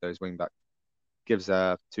there with those wing backs. Gives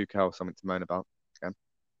Tuchel something to moan about. Okay.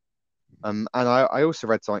 And I also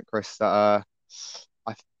read something, Chris, that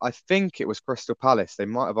I think it was Crystal Palace. They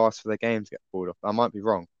might have asked for their game to get pulled off. I might be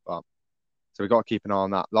wrong, but so we got to keep an eye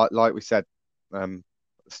on that. Like we said, at the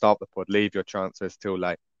start of the pod, leave your transfers till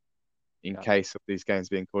late in Yeah. case of these games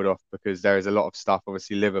being called off because there is a lot of stuff.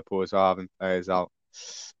 Obviously, Liverpool as well having players out.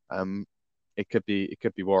 Um, it could be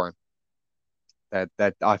worrying.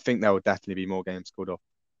 I think there will definitely be more games called off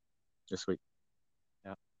this week.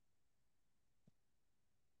 Yeah.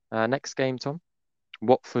 Next game, Tom.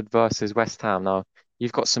 Watford versus West Ham. Now,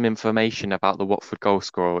 you've got some information about the Watford goal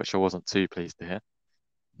scorer, which I wasn't too pleased to hear.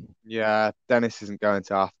 Yeah, Dennis isn't going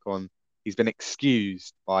to AFCON. He's been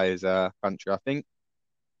excused by his country. I think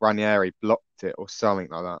Ranieri blocked it or something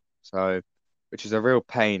like that. So, which is a real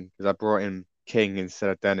pain because I brought in King instead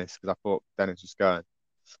of Dennis because I thought Dennis was going.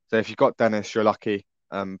 So if you got Dennis, you're lucky.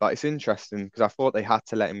 But it's interesting because I thought they had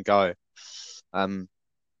to let him go. Um,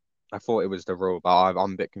 I thought it was the rule, but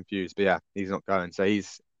I'm a bit confused. But yeah, he's not going. So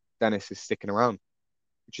he's Dennis is sticking around,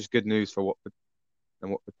 which is good news for Watford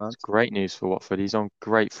and Watford It's fans. great news for Watford. He's on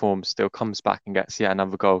great form, still comes back and gets yet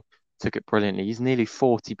another goal. Took it brilliantly. He's nearly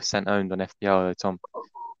 40% owned on FPL, though, Tom.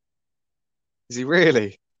 Is he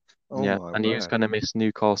really? Oh Yeah, my and he was word! going to miss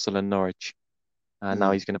Newcastle and Norwich, and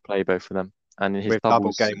now Mm. he's going to play both of them. And his With double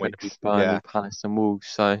doubles are game going to be weeks. Burnley, Yeah, Palace, and Wolves.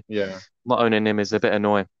 So yeah. not owning him is a bit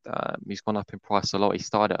annoying. He's gone up in price a lot. He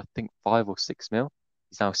started at, I think, 5 or 6 mil.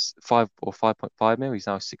 He's now 5 or 5.5 mil. He's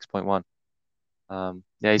now 6.1.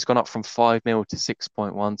 Yeah, he's gone up from 5 mil to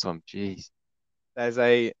 6.1, Tom. Jeez, There's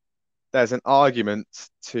a there's an argument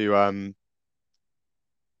to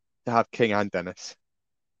have King and Dennis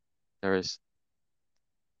there is.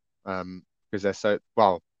 because they're so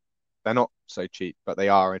well they're not so cheap, but they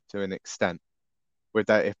are to an extent. With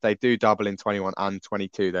that, if they do double in 21 and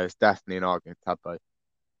 22, there's definitely an argument to have both.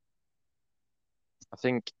 I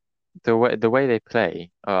think the way they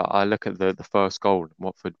play, I look at the first goal,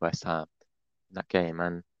 Watford West Ham in that game,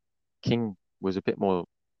 and King was a bit more.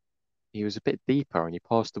 He was a bit deeper, and he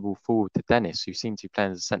passed the ball forward to Dennis, who seemed to be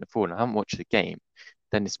playing as a centre forward. And I haven't watched the game.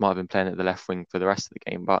 Dennis might have been playing at the left wing for the rest of the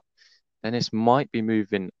game, but Dennis might be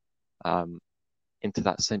moving um, into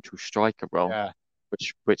that central striker role, Yeah,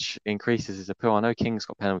 which increases his appeal. I know King's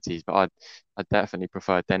got penalties, but I'd definitely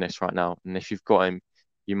prefer Dennis right now. And if you've got him,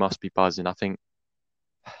 you must be buzzing. I think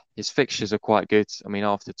his fixtures are quite good. I mean,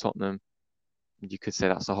 after Tottenham, you could say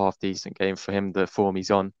that's a half decent game for him. The form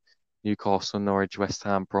he's on, Newcastle, Norwich, West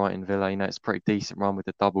Ham, Brighton, Villa. It's a pretty decent run with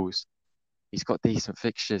the doubles. He's got decent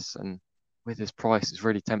fixtures, and with his price, it's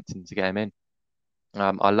really tempting to get him in.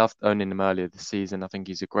 I loved owning him earlier this season. I think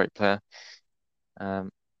he's a great player. Um,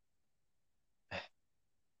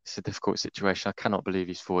 it's a difficult situation. I cannot believe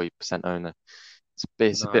he's 40% owner. It's a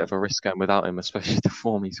bit no, of a risk going without him, especially the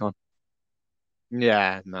form he's on.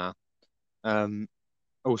 yeah, no. Um,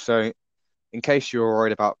 Also, in case you were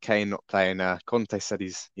worried about Kane not playing, Conte said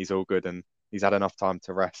he's all good and he's had enough time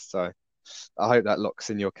to rest. So I hope that locks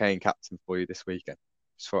in your Kane captain for you this weekend.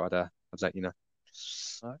 Just thought I'd let you know.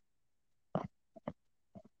 All right.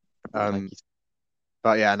 Thank Um, you.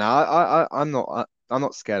 but yeah, no, I'm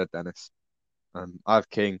not scared of Dennis. I have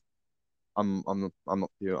King. I'm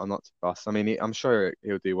not too fast. I mean, I'm sure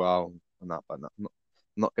he'll do well on that, but no, I'm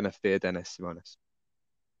not going to fear Dennis to be honest.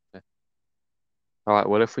 Okay. All right.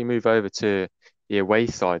 Well, if we move over to the away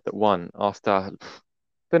side that won after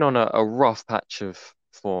been on a rough patch of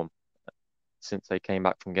form since they came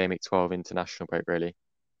back from Game Week 12 international break, really.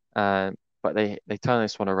 But they turn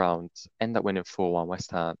this one around, end up winning 4-1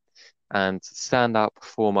 West Ham. And standout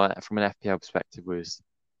performer from an FPL perspective was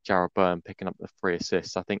Jarrod Byrne picking up the 3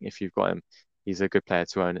 assists. I think if you've got him, He's a good player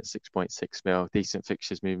to own at 6.6 mil. Decent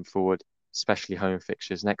fixtures moving forward, especially home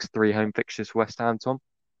fixtures. Next three home fixtures for West Ham, Tom.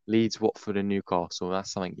 Leeds, Watford, and Newcastle.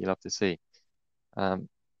 That's something you love to see. Um,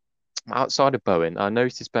 Outside of Bowen, I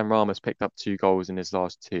noticed Ben Rama's picked up 2 goals in his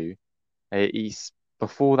last two. He's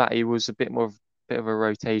before that he was a bit of a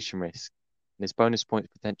rotation risk, and his bonus points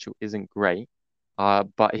potential isn't great.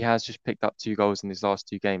 But he has just picked up 2 goals in his last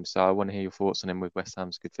 2 games. So I want to hear your thoughts on him with West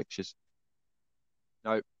Ham's good fixtures.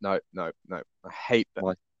 No, no, no, no. I hate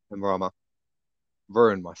Why? Benrahma.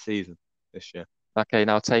 Ruined my season this year. Okay,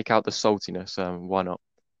 now take out the saltiness. Why not?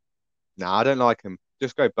 Nah, I don't like him.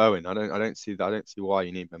 Just go Bowen. I don't see that. I don't see why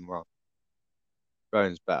you need Benrahma.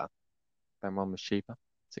 Bowen's better. Ben Rama's cheaper,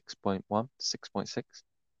 6.1 to 6.6.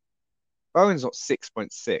 Bowen's not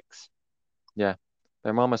 6.6. Yeah,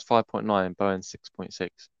 Ben Rama's 5.9, Bowen's 6.6.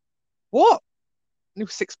 What? He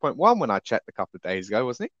was 6.1 when I checked a couple of days ago,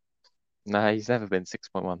 wasn't he? Nah, he's never been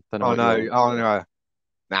 6.1. Don't know Oh what no, you're. oh no.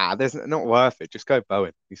 Nah, there's not worth it. Just go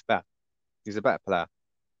Bowen. He's better. He's a better player.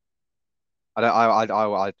 I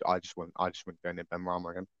don't. I just wouldn't go near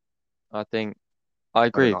Benrahma again. I think I I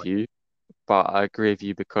agree don't with like. you, but I agree with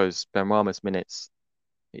you because Ben Rama's minutes,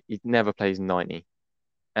 he never plays 90.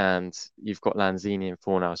 And you've got Lanzini and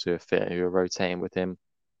Fornals who are fit, who are rotating with him.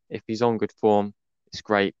 If he's on good form, it's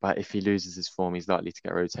great, but if he loses his form, he's likely to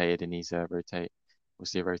get rotated, and he's a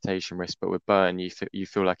obviously a rotation risk. But with Burton, you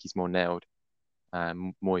feel like he's more nailed.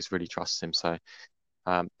 Moyes really trusts him, so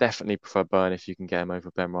definitely prefer Burn if you can get him over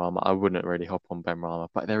Ben Rama. I wouldn't really hop on Ben Rama,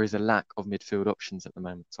 but there is a lack of midfield options at the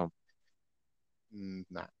moment, Tom.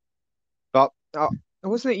 Nah. But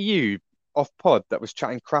wasn't it you off pod that was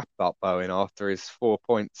chatting crap about Bowen after his 4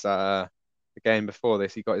 points the game before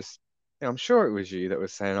this? He got his. Yeah, I'm sure it was you that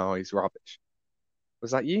was saying, "Oh, he's rubbish."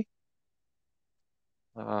 Was that you?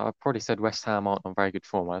 I probably said West Ham aren't on very good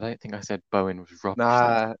form. I don't think I said Bowen was rubbish though.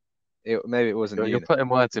 Nah. Maybe it wasn't You're you. putting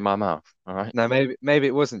words in my mouth, all right? No, maybe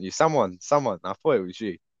it wasn't you. Someone. I thought it was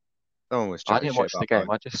you. Someone was I chatting didn't shit watch the about game.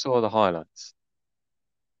 Bowen. I just saw the highlights.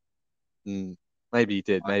 Maybe you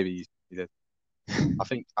did. I- Maybe you did.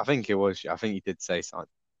 I think it was you. I think you did say something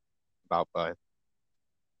about Bowen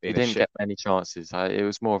He being a didn't shit. get many chances. It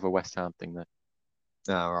was more of a West Ham thing than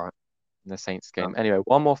No, right. in the Saints No. game. Anyway,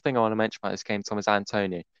 one more thing I want to mention about this game, Tom, is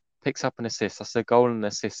Antonio picks up an assist. That's a goal and an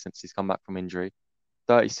assist since he's come back from injury.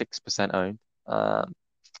 36% owned.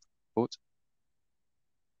 Thoughts?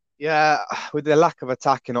 Yeah, with the lack of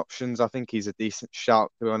attacking options, I think he's a decent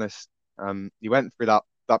shout, to be honest. He went through that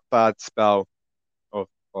bad spell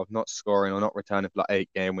of not scoring or not returning for like 8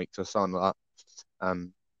 game weeks or something like that.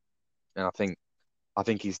 And I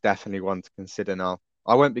think he's definitely one to consider now.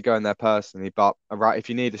 I won't be going there personally, but right, if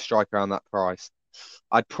you need a striker around that price,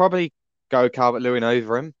 I'd probably go Calvert-Lewin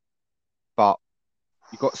over him, but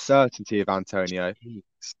you've got certainty of Antonio, Jeez.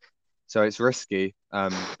 so it's risky.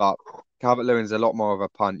 But Calvert-Lewin's a lot more of a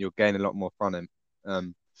punt. You'll gain a lot more from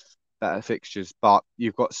him. Better fixtures, but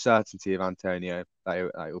you've got certainty of Antonio that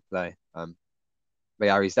he'll play. But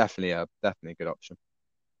yeah, he's definitely a good option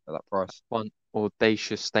at that price. One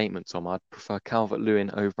audacious statement, Tom. I'd prefer Calvert-Lewin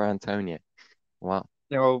over Antonio. Wow.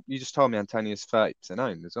 Yeah, well, you just told me Antonio's 30%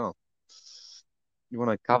 owned as well. You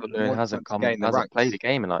Calvert-Lewin want to gain the hasn't played ranks. a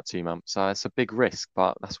game in like 2 months, so it's a big risk.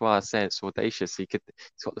 But that's why I say it's audacious. He's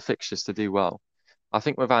got the fixtures to do well. I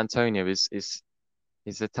think with Antonio, his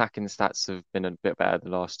attacking stats have been a bit better the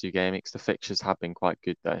last 2 games. The fixtures have been quite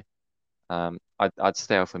good though. I'd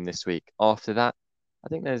stay off him this week. After that, I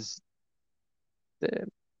think there,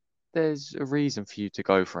 there's a reason for you to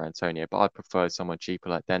go for Antonio, but I prefer someone cheaper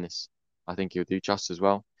like Dennis. I think he'll do just as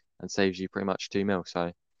well and saves you pretty much 2 mil. So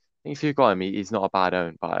I think if you got him, he's not a bad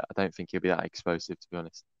own, but I don't think he'll be that explosive to be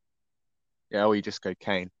honest. Yeah, or you just go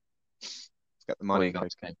Kane. Let's get the Or money you up. go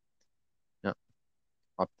Kane. Yeah.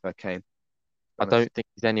 I prefer Kane, to be I honest. don't think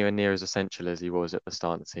he's anywhere near as essential as he was at the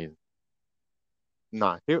start of the season.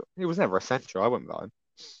 No, he was never essential. I wouldn't buy him.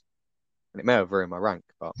 And it may have ruined my rank,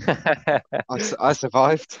 but I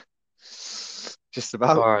survived. Just All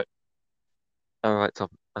about. right. All right, Tom.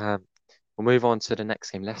 We'll move on to the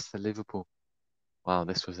next game, Leicester Liverpool. Wow,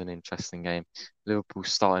 this was an interesting game. Liverpool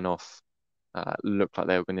starting off looked like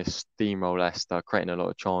they were going to steamroll Leicester, creating a lot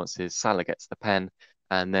of chances. Salah gets the pen,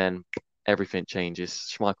 and then everything changes.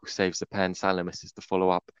 Schmeichel saves the pen, Salah misses the follow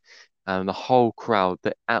up, and the whole crowd,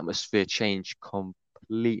 the atmosphere changed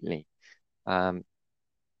completely. Um,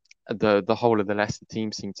 the whole of the Leicester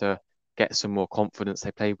team seemed to get some more confidence.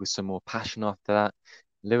 They played with some more passion after that.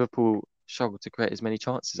 Liverpool struggled to create as many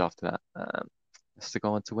chances after that. Leicester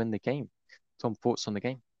go on to win the game. Tom, thoughts on the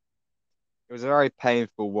game? It was a very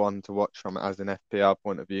painful one to watch from as an FPR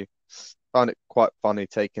point of view. Found it quite funny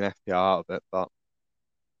taking FPR out of it, but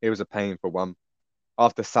He was a painful one.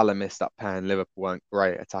 After Salah missed that pen, Liverpool weren't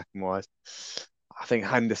great attacking wise. I think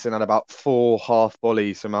Henderson had about four half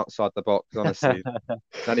volleys from outside the box, honestly.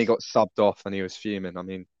 Then he got subbed off and he was fuming. I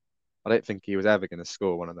mean, I don't think he was ever going to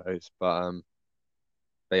score one of those. But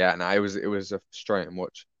yeah, no, it was a frustrating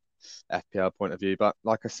watch, FPL point of view. But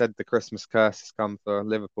like I said, the Christmas curse has come for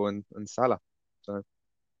Liverpool and Salah. So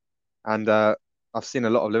and I've seen a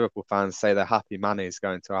lot of Liverpool fans say they're happy Mane is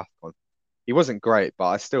going to AFCON. He wasn't great, but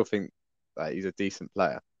I still think that he's a decent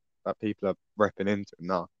player. That people are ripping into him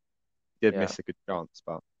now. He did Yeah, miss a good chance,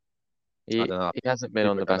 but I he don't know. I he think hasn't been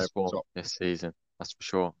on people are the going over best the form top. this season, that's for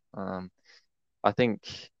sure. I think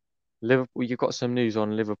Liverpool. You've got some news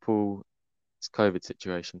on Liverpool's COVID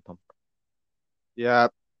situation, Tom. Yeah,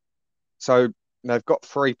 so they've got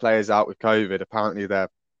three players out with COVID. Apparently, they're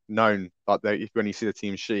known, but when you see the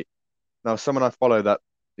team sheet, now someone I follow that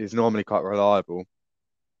is normally quite reliable,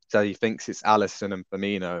 so he thinks it's Allison and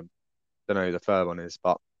Firmino. Don't know who the third one is,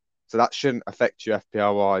 but so that shouldn't affect you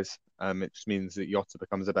FPL wise. It just means that Jota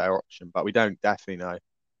becomes a better option, but we don't definitely know,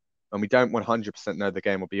 and we don't 100% know the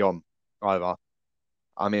game will be on either.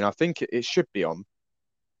 I mean, I think it should be on,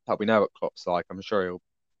 but we know what Klopp's like. I'm sure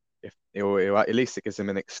he'll at least it gives him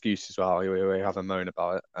an excuse as well. He'll have a moan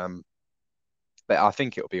about it. But I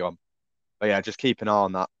think it'll be on. But yeah, just keep an eye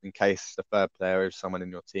on that in case the third player is someone in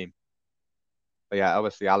your team. But yeah,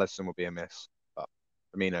 obviously Allison will be a miss, but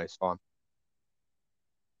Firmino's fine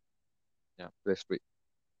Yeah. this week.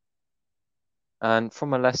 And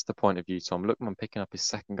from a Leicester point of view, Tom, Lookman picking up his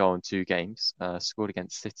second goal in two games, scored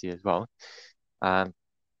against City as well. Um,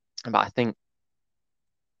 but I think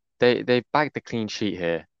they bagged the clean sheet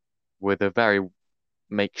here with a very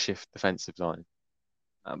makeshift defensive line.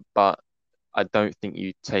 But I don't think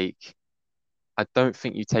you take I don't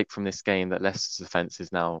think you take from this game that Leicester's defense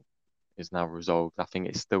is now resolved. I think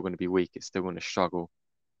it's still going to be weak. It's still going to struggle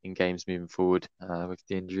in games moving forward with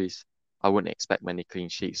the injuries. I wouldn't expect many clean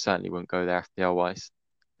sheets. Certainly wouldn't go there FPL wise.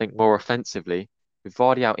 I think more offensively, with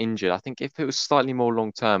Vardy out injured, I think if it was slightly more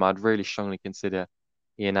long term, I'd really strongly consider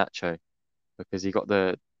Iheanacho because he got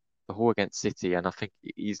the haul against City, and I think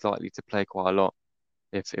he's likely to play quite a lot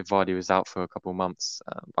if Vardy was out for a couple of months.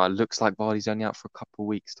 But it looks like Vardy's only out for a couple of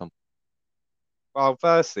weeks, Tom. Well,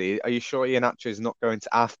 firstly, are you sure Iheanacho is not going to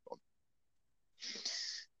AFCON?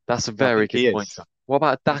 That's a I very think good he point, is. Tom. What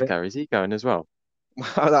about I think Daka? Is he going as well?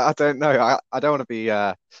 I don't know. I don't want to be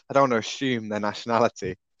I don't want to assume their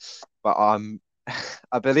nationality, but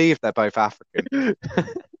I believe they're both African.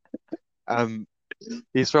 Um,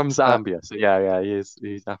 He's from but Zambia, so yeah, he is.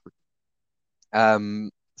 He's African.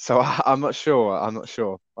 so I'm not sure. I'm not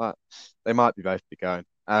sure. But they might be both be going.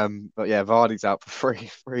 But yeah, Vardy's out for three,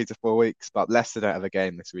 3 to 4 weeks. But Leicester don't have a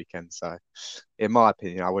game this weekend, so in my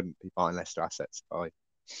opinion, I wouldn't be buying Leicester assets if I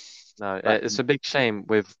No, it's reckon. a big shame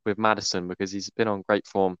with Madison because he's been on great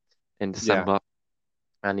form in Yeah, December,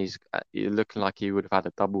 and he's looking like he would have had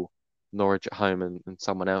a double Norwich at home and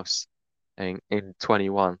someone else in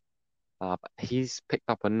 21. But he's picked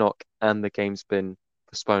up a knock, and the game's been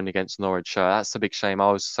postponed against Norwich. So that's a big shame.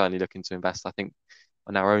 I was certainly looking to invest. I think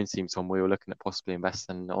on our own team, Tom, we were looking at possibly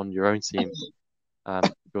investing on your own team,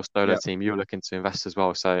 your solo yeah. team. You were looking to invest as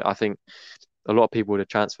well. So I think a lot of people would have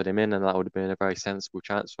transferred him in, and that would have been a very sensible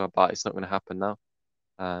transfer. But it's not going to happen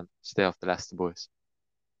now. Stay off the Leicester boys.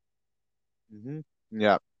 hmm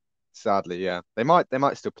Yeah. Sadly, yeah. They might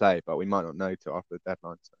still play, but we might not know till after the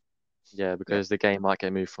deadline. So Yeah, yeah, because the game might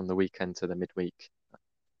get moved from the weekend to the midweek.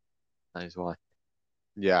 That is why.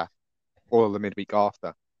 yeah. Or the midweek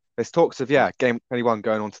after. There's talks of Yeah. game 21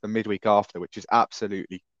 going on to the midweek after, which is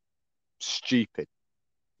absolutely stupid.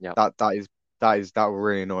 Yeah. That will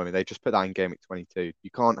really annoy me. They just put that in game week 22.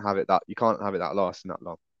 You can't have it that lasting that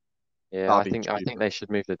long. Yeah, That'd I be think I think stupid. they should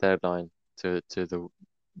move the deadline to the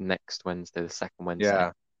next Wednesday, the second Wednesday.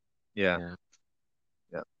 Yeah, yeah, Yeah.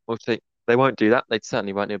 yeah, We'll see. They won't do that. They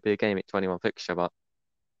certainly won't. It'll be a game at 21 fixture, but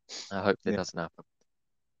I hope it yeah, doesn't happen.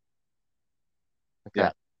 yeah.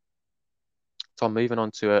 Okay. Tom, moving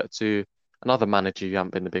on to another manager you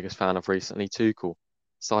haven't been the biggest fan of recently, Tuchel.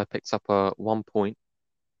 Side picks up a 1 point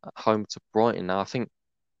at home to Brighton. Now, I think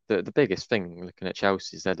the biggest thing looking at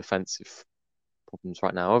Chelsea is their defensive problems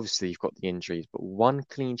right now. Obviously, you've got the injuries, but one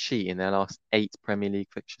clean sheet in their last eight Premier League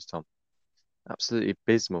fixtures, Tom. Absolutely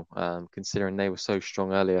abysmal, considering they were so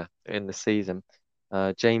strong earlier in the season.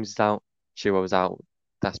 James is out, Chilwell's out.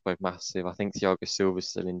 That's both massive. I think Thiago Silva's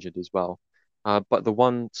still injured as well. But the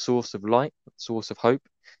one source of light, source of hope,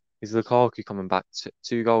 is Lukaku coming back.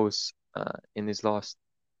 Two goals in his last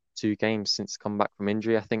two games since coming back from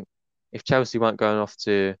injury. I think if Chelsea weren't going off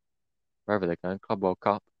to wherever they're going, Club World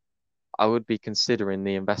Cup, I would be considering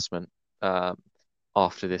the investment. Um,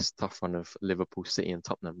 after this tough run of Liverpool, City, and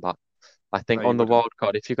Tottenham. But I No, think you on the wouldn't. wild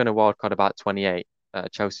card, if you're going to wild card about 28,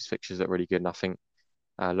 Chelsea's fixtures look really good, and I think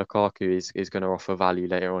Lukaku is going to offer value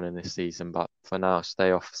later on in this season. But for now,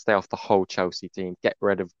 stay off the whole Chelsea team. Get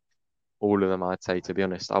rid of all of them. I'd say, to be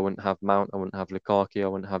honest, I wouldn't have Mount, I wouldn't have Lukaku, I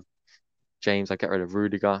wouldn't have James. I'd get rid of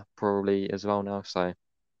Rudiger probably as well now. So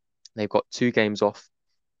they've got 2 games off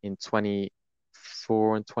in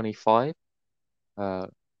 24 and 25. Uh,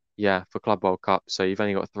 yeah, for Club World Cup. So you've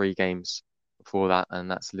only got 3 games before that,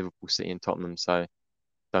 and that's Liverpool, City, and Tottenham. So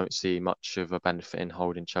don't see much of a benefit in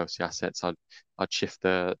holding Chelsea assets. I'd shift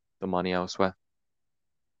the money elsewhere.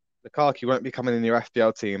 Lukaku won't be coming in your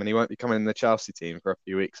FPL team, and he won't be coming in the Chelsea team for a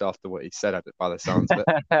few weeks after what he said, by the sounds of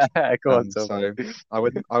it. Go on, Tom. So I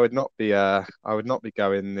would not be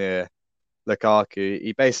going near Lukaku.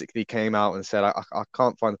 He basically came out and said, I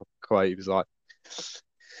can't find the quote. He was like,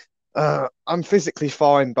 I'm physically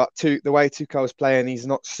fine, but the way Tuchel's playing, he's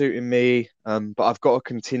not suiting me. But I've got to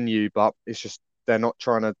continue. But it's just they're not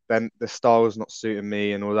trying to. Then the style's not suiting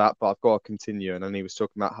me and all that. But I've got to continue. And then he was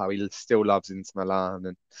talking about how he still loves Inter Milan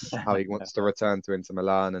and how he wants to return to Inter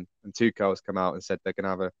Milan. And Tuchel's come out and said they're gonna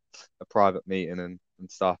have a private meeting and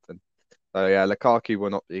stuff. And so yeah, Lukaku will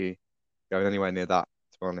not be going anywhere near that,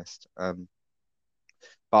 to be honest.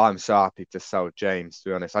 But I'm so happy to sell James, to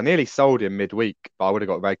be honest. I nearly sold him midweek, but I would have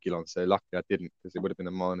got Regulon, so luckily I didn't because it would have been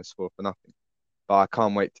a -4 for nothing. But I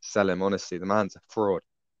can't wait to sell him, honestly. The man's a fraud.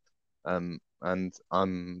 And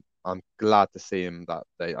I'm glad to see him that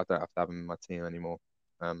I don't have to have him in my team anymore.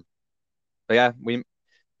 But yeah, we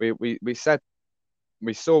said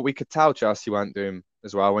we could tell Chelsea weren't doing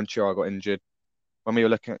as well when Chira got injured. When we were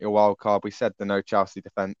looking at your wild card, we said the no Chelsea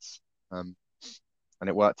defence. And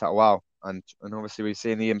it worked out well. And obviously we've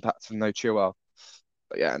seen the impact of no Chilwell.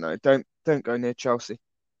 But yeah, no, don't go near Chelsea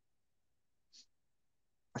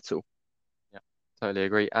at all. Yeah, totally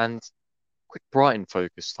agree. And quick Brighton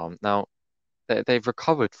focus, Tom. Now they've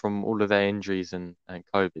recovered from all of their injuries and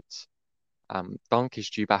COVIDs. Dunk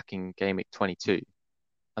is due back in game week 22,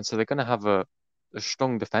 and so they're going to have a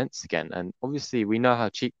strong defense again. And obviously, we know how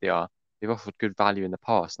cheap they are. They've offered good value in the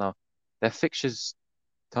past. Now their fixtures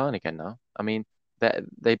turn again now. I mean,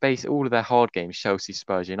 they base all of their hard games, Chelsea,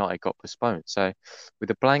 Spurs, United, got postponed. So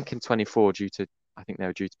with a blank in 24 due to, I think they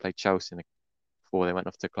were due to play Chelsea before they went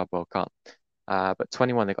off to Club World Cup. But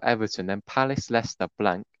 21, they got Everton, then Palace, Leicester,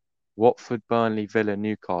 blank, Watford, Burnley, Villa,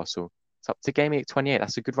 Newcastle. It's up to game week 28.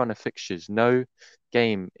 That's a good run of fixtures. No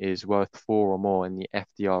game is worth 4 or more in the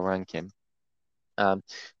FDR ranking.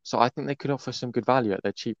 So I think they could offer some good value at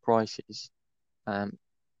their cheap prices. Um,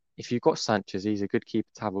 if you've got Sanchez, he's a good keeper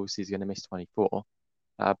to have. Obviously, he's going to miss 24.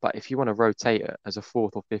 But if you want to rotate it as a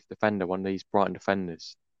fourth or fifth defender, one of these Brighton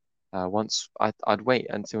defenders, I'd wait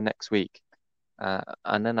until next week.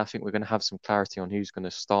 And then I think we're going to have some clarity on who's going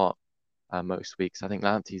to start most weeks. I think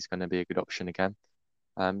Lamptey's going to be a good option again.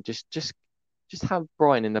 Just have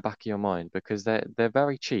Brighton in the back of your mind because they're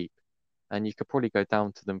very cheap, and you could probably go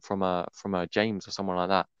down to them from a James or someone like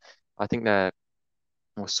that. I think they're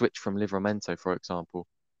or switch from Livramento, for example.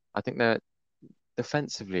 I think they're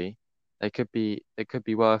defensively they could be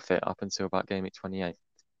worth it up until about game week 28.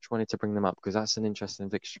 Just wanted to bring them up because that's an interesting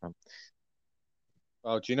fixture.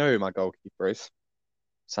 Well, do you know who my goalkeeper is?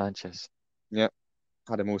 Sanchez. Yeah,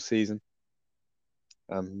 had him all season.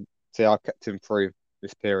 See, I kept him through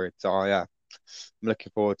this period. So yeah, I'm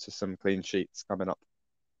looking forward to some clean sheets coming up.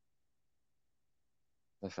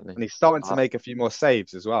 Definitely. And he's starting to Uh, make a few more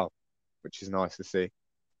saves as well, which is nice to see.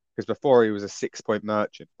 Because before he was a 6 point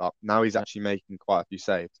merchant, but now he's yeah, actually making quite a few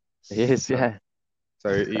saves. he is, Um, yeah.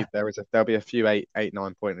 so there'll be a few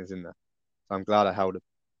 9 pointers in there. So I'm glad I held him.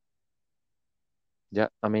 Yeah,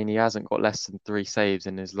 I mean, he hasn't got less than 3 saves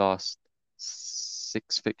in his last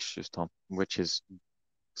 6 fixtures, Tom, which is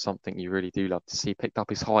something you really do love to see. Picked up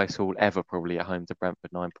his highest haul ever, probably at home to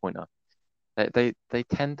Brentford, 9 pointer. They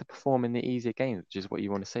tend to perform in the easier games, which is what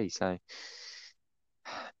you want to see. So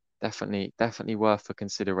definitely worth a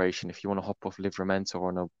consideration if you want to hop off Livramento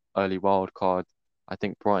on a early wild card. I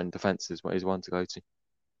think Brighton defense is one to go to.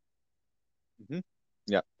 Hmm.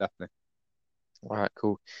 Yeah, definitely. All right,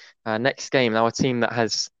 cool. Next game, now a team that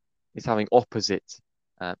is having opposite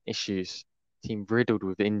issues, team riddled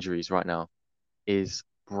with injuries right now, is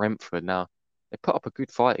Brentford. Now they put up a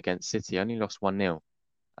good fight against City, only lost 1-0,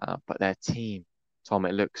 but their team, Tom,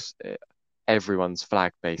 it looks everyone's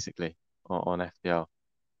flag basically on FPL.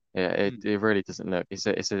 Yeah, Mm. it really doesn't look. It's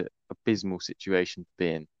a abysmal situation to be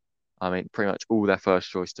in. I mean, pretty much all their first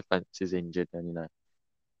choice defense is injured, and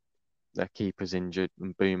their keeper's injured,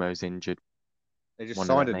 and Bumo's injured. They just One of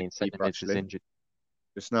their signed a new main centre keeper mids is actually injured.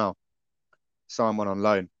 just now. Signed one on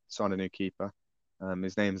loan. Signed a new keeper.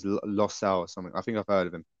 His name's Lossell or something. I think I've heard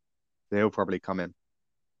of him. He'll probably come in.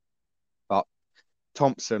 But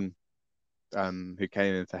Thompson, who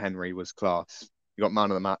came in for Henry, was class. He got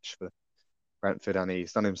man of the match for Brentford, and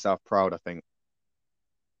he's done himself proud, I think.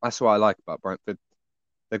 That's what I like about Brentford.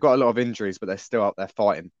 They've got a lot of injuries, but they're still up there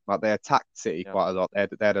fighting. Like they attacked City Yeah. quite a lot. They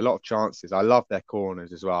had a lot of chances. I love their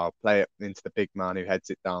corners as well. Play it into the big man who heads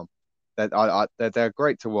it down. They're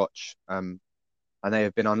great to watch. And they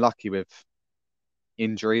have been unlucky with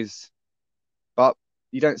injuries, but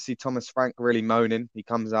you don't see Thomas Frank really moaning. He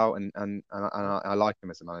comes out and I like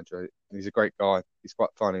him as a manager. He's a great guy. He's quite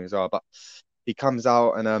funny as well. But he comes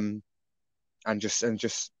out and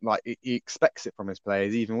just like he expects it from his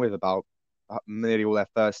players, even with about nearly all their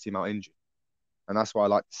first team out injured, and that's what I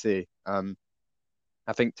like to see.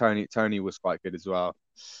 I think Tony was quite good as well.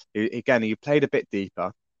 Again, he played a bit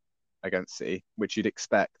deeper against City, which you'd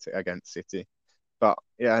expect against City. But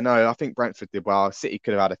yeah, no, I think Brentford did well. City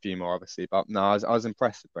could have had a few more, obviously, but no, I was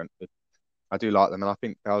impressed with Brentford. I do like them, and I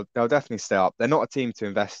think they'll definitely stay up. They're not a team to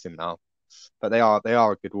invest in now, but they are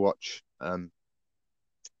a good watch. And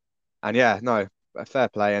yeah, no, fair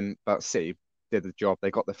play. But City did the job.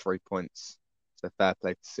 They got the 3 points, so fair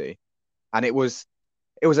play to City. And it was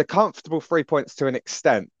a comfortable 3 points to an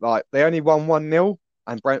extent. Like they only won 1-0,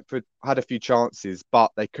 and Brentford had a few chances,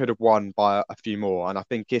 but they could have won by a few more. And I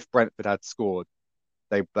think if Brentford had scored,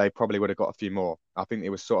 they probably would have got a few more. I think it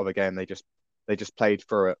was sort of a game they just played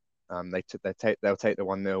through it. They'll take the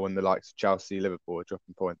 1-0 when the likes of Chelsea, Liverpool are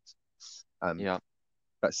dropping points. Um, Yeah.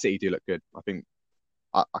 but City do look good. I think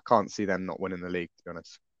I can't see them not winning the league, to be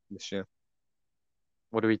honest, this year.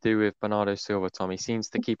 What do we do with Bernardo Silva, Tom? He seems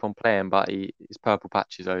to keep on playing, but his purple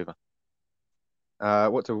patch is over.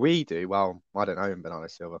 What do we do? Well, I don't know Bernardo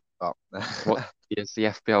Silva, but What is the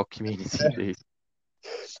FPL community do?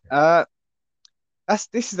 uh, this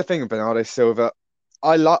is the thing with Bernardo Silva.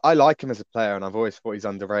 I like him as a player, and I've always thought he's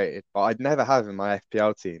underrated. But I'd never have him in my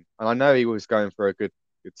FPL team, and I know he was going for a good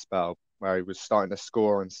spell where he was starting to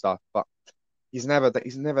score and stuff. But he's never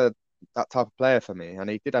that type of player for me, and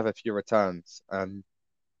he did have a few returns.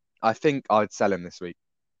 I think I'd sell him this week.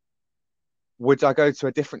 Would I go to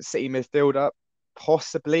a different City midfielder?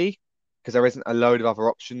 Possibly, because there isn't a load of other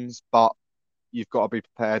options, but you've got to be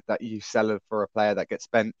prepared that you sell it for a player that gets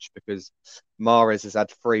benched because Mahrez has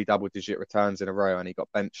had three double-digit returns in a row and he got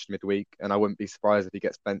benched midweek, and I wouldn't be surprised if he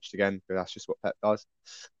gets benched again because that's just what Pep does.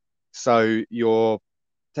 So you're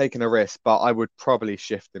taking a risk, but I would probably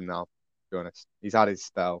shift him now, to be honest. He's had his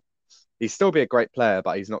spell. He'd still be a great player,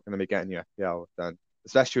 but he's not going to be getting you FPL return,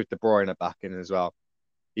 especially with De Bruyne back in as well.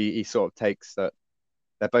 He sort of takes that.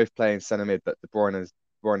 They're both playing centre mid, but De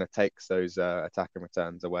Bruyne takes those attacking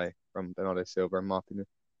returns away from Bernardo Silva and Martinez.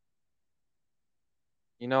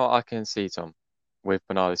 You know what I can see, Tom, with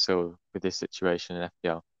Bernardo Silva with this situation in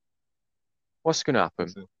FPL? What's going to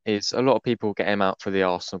happen is a lot of people get him out for the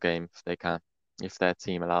Arsenal game if they can, if their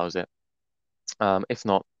team allows it. If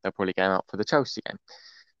not, they'll probably get him out for the Chelsea game.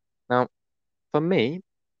 Now, for me,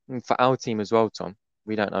 and for our team as well, Tom,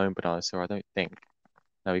 we don't own Bernardo Silva, I don't think.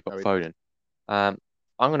 No, we got No, we don't. Foden. Um,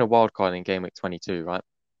 I'm going to wildcard in game week 22, right?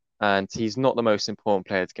 And he's not the most important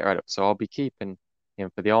player to get rid of. So I'll be keeping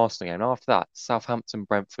him for the Arsenal game. And after that, Southampton,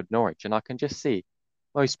 Brentford, Norwich. And I can just see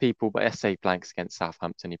most people, but SA blanks against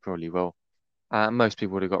Southampton, he probably will. Most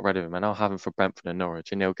people would have got rid of him, and I'll have him for Brentford and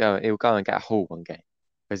Norwich, and he'll go and get a haul one game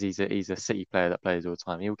because he's a City player that plays all the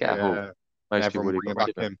time. He'll get a haul. Yeah, Most people everyone would have bringing got rid back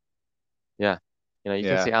of him. him. Yeah, you can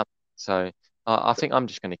Yeah, see it happen. So I think I'm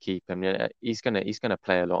just going to keep him. Yeah, he's gonna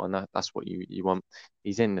play a lot, and that's what you want.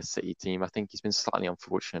 He's in the City team. I think he's been slightly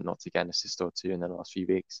unfortunate not to get an assist or two in the last few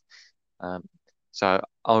weeks. Um, so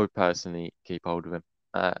I would personally keep hold of him,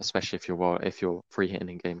 especially if you're free hitting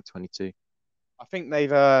in game 22. I think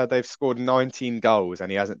they've scored 19 goals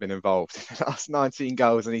and he hasn't been involved in the last 19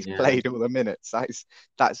 goals and he's Yeah, played all the minutes.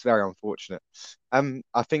 That's very unfortunate.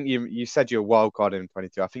 I think you said you're wild card in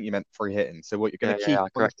 22. I think you meant free hitting. So what you're going yeah, to yeah. keep I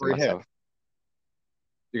on the corrected free hit? myself.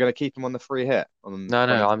 You're going to keep him on the free hit on No,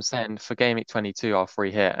 no, 20. I'm saying for game week 22, I'll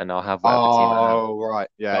free hit and I'll have whatever team I have. Oh, right.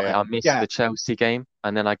 Yeah, Like yeah. I missed Yeah, the Chelsea game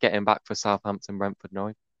and then I get him back for Southampton, Brentford,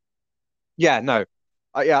 Norwich. yeah, no.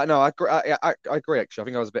 Yeah, no, I agree. I agree, actually. I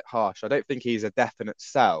think I was a bit harsh. I don't think he's a definite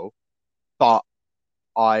sell, but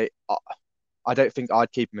I, I I don't think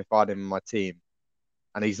I'd keep him if I had him in my team.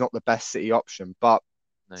 And he's not the best City option. But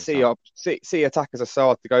No, he's City, not. City attackers are so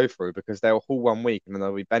hard to go through because they'll haul one week and then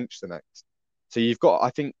they'll be benched the next. So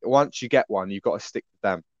I think once you get one, you've got to stick with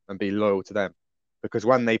them and be loyal to them. Because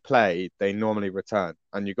when they play, they normally return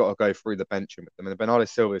and you've got to go through the benching with them. And Bernardo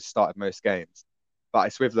Silva has started most games, but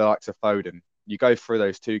it's with the likes of Foden. you go through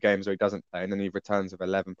those 2 games where he doesn't play, and then he returns with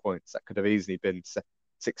 11 points. That could have easily been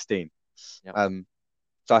 16. Yep. Um,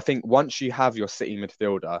 so I think once you have your City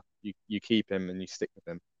midfielder, you keep him and you stick with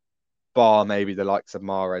him. Bar maybe the likes of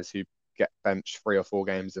Mahrez who get benched 3 or 4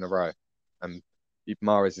 games in a row. Um,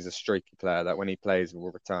 Mahrez is a streaky player that when he plays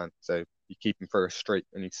will return. So you keep him for a streak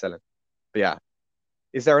and you sell him. But yeah,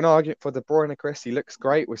 is there an argument for De Bruyne, Chris? He looks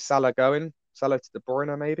great with Salah going. Salah to De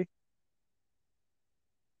Bruyne, maybe?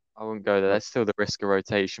 I wouldn't go there. No. There's still the risk of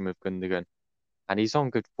rotation with Gundogan, and he's on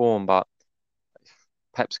good form, but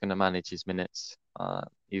Pep's going to manage his minutes.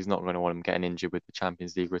 He's not going to want him getting injured with the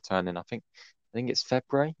Champions League returning. I think it's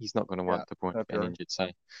February. He's not going to Yeah, want De Bruyne getting February. injured, so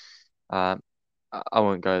um, I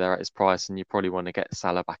won't go there at his price. And you probably want to get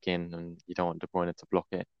Salah back in, and you don't want De Bruyne to block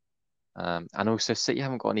it. And also, City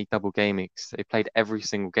haven't got any double game weeks. They played every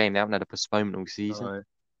single game. They haven't had a postponement all season. No.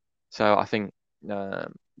 So I think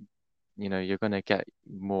um, you're going to get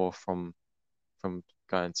more from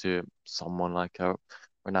going to someone like a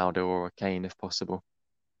Ronaldo or a Kane if possible.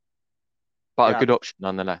 But a Yeah, good option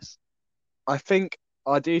nonetheless.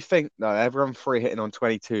 I do think though, everyone free hitting on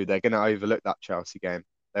 22, they're going to overlook that Chelsea game.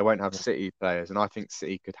 They won't have Yeah. City players, and I think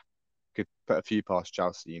City could put a few past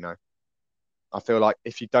Chelsea. I feel like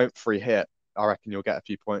if you don't free hit, I reckon you'll get a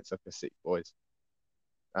few points off the City boys.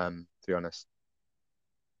 To be honest.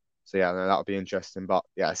 So yeah, no, that'll be interesting. But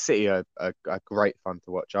yeah, City are great fun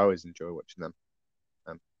to watch. I always enjoy watching them,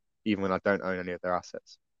 um, even when I don't own any of their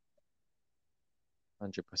assets.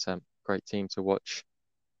 100%. Great team to watch.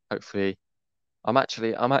 Hopefully, I'm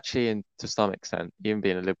actually in to some extent, even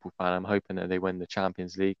being a Liverpool fan, I'm hoping that they win the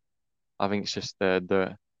Champions League. I think it's just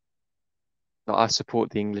the that I support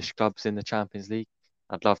the English clubs in the Champions League.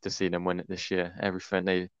 I'd love to see them win it this year.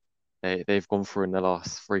 Everything they've gone through in the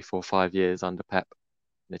last 3, 4, 5 years under Pep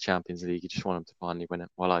in the Champions League, you just want them to finally win it.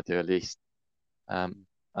 Well, I do at least. Um,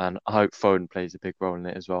 and I hope Foden plays a big role in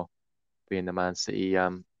it as well, being the Man City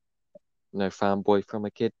fanboy from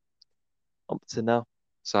a kid up to now.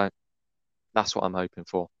 So that's what I'm hoping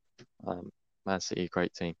for. Um, Man City,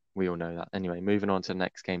 great team. We all know that. Anyway, moving on to the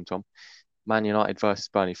next game, Tom. Man United versus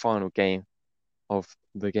Burnley, final game of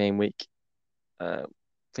the game week. I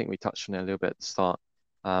think we touched on it a little bit at the start.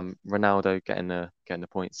 Ronaldo getting the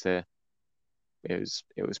points here. It was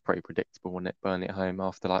pretty predictable, wasn't it? Burnley at home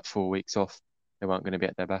after like 4 weeks off, they weren't going to be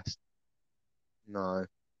at their best. No,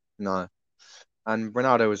 no. And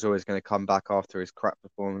Ronaldo was always going to come back after his crap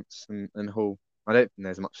performance and Hull. I don't think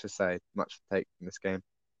there's much to say, much to take from this game.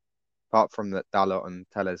 Apart from that Dalot and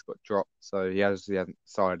Tellez got dropped, so he hasn't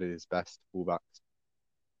decided his best fullbacks.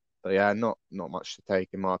 But yeah, not much to take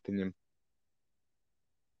in my opinion.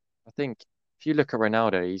 I think if you look at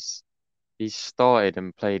Ronaldo, he's started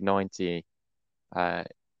and played 90 uh,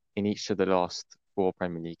 in each of the last 4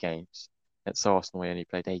 Premier League games. At Arsenal, he only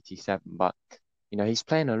played 87, but he's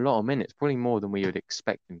playing a lot of minutes, probably more than we would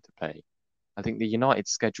expect him to play. I think the United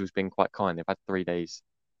schedule's been quite kind. They've had 3 days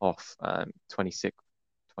off, 26th,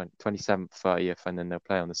 27th, 30th, and then they'll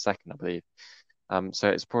play on the 2nd, I believe. So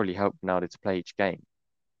it's probably helped Ronaldo to play each game.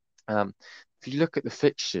 Um, if you look at the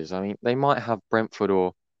fixtures, I mean, they might have Brentford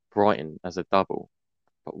or Brighton as a double,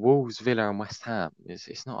 but Wolves, Villa, and West Ham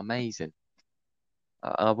it's not amazing.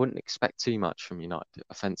 I wouldn't expect too much from United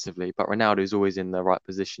offensively, but Ronaldo is always in the right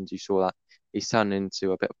positions. You saw that he's turned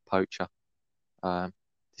into a bit of a poacher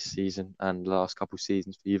this season and the last couple of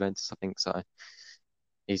seasons for Juventus, I think so.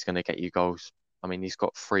 He's going to get you goals. I mean, he's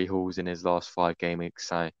got 3 hauls in his last 5 game weeks,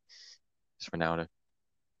 so it's Ronaldo.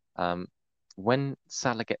 Um, when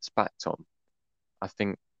Salah gets back, Tom, I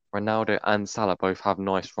think Ronaldo and Salah both have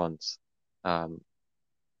nice runs. Um,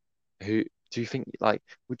 who do you think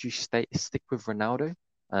would you stick with Ronaldo?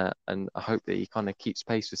 And I hope that he kind of keeps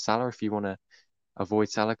pace with Salah if you want to avoid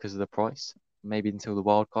Salah because of the price, maybe until the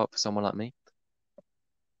wild card for someone like me.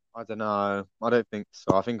 I don't know. I don't think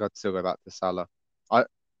so. I think I'd still go back to Salah. I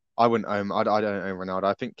I wouldn't own. I don't own Ronaldo.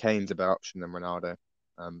 I think Kane's a better option than Ronaldo,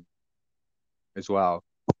 um, as well.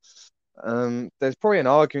 There's probably an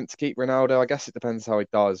argument to keep Ronaldo. I guess it depends how he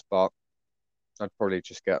does, but I'd probably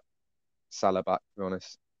just get Salah back, to be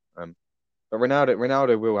honest. Um, but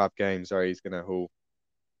Ronaldo will have games where he's gonna haul,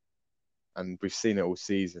 and we've seen it all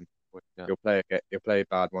season. Yeah. He'll play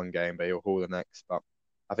bad one game, but he'll haul the next. But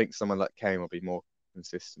I think someone like Kane will be more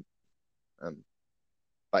consistent. Um,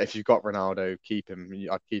 but if you've got Ronaldo, keep him.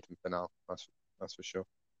 I'd keep him for now. That's for sure.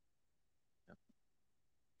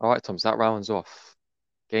 All right, Tom, so that rounds off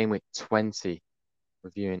game week 20,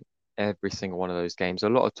 reviewing every single one of those games. A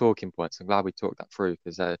lot of talking points. I'm glad we talked that through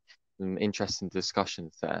because there are some interesting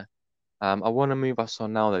discussions there. I want to move us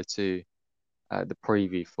on now, though, to the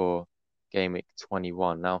preview for game week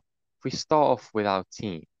 21. Now, if we start off with our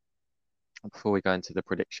team, before we go into the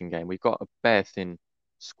prediction game, we've got a bare thin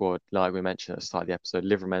squad, like we mentioned at the start of the episode.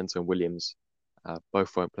 Livramento and Williams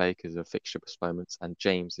both won't play because of fixture postponements, and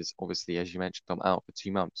James is obviously, as you mentioned, Tom, out for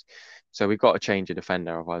 2 months. So we've got to change a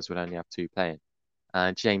defender, otherwise we'll only have two playing.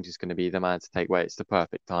 And James is going to be the man to take away. It's the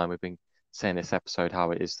perfect time. We've been saying this episode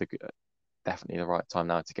how it is definitely the right time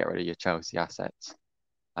now to get rid of your Chelsea assets.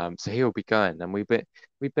 So he'll be going, and we've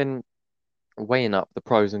been weighing up the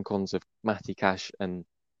pros and cons of Matty Cash and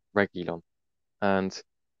Reguilon. And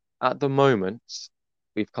at the moment,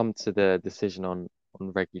 we've come to the decision on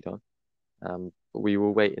Reguilon. But we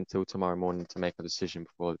will wait until tomorrow morning to make a decision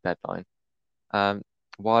before the deadline. Um,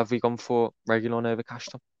 why have we gone for Reguilon over Cash,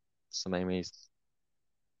 Tom? That's the main reason.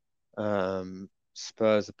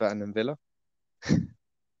 Spurs are better than Villa.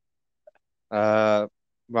 Uh,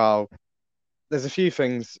 well, there's a few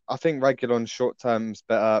things. I think Reguilon short term's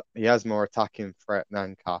better. He has more attacking threat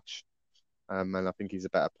than Cash. And I think he's a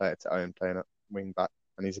better player to own playing at wing back,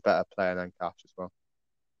 and he's a better player than Cash as well.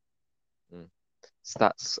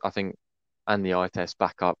 Stats, I think, and the eye test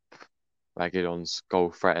back up Reguilon's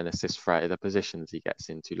goal threat and assist threat. The positions he gets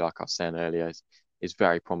into, like I was saying earlier, is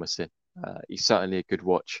very promising. He's certainly a good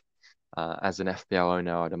watch as an FPL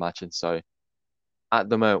owner, I'd imagine. So at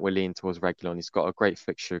the moment, we're leaning towards Reguilon. He's got a great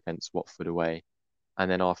fixture against Watford away. And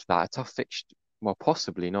then after that, a tough fixture. Well,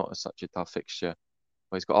 possibly not such a tough fixture.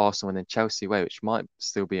 Well, he's got Arsenal and then Chelsea away, which might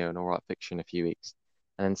still be an all right fixture in a few weeks.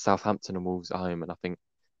 And then Southampton and Wolves at home. And I think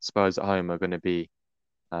Spurs at home are going to be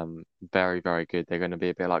very, very good. They're going to be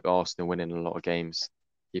a bit like Arsenal, winning a lot of games,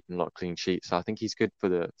 keeping a lot of clean sheets. So I think he's good for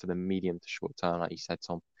the medium to short term, like you said,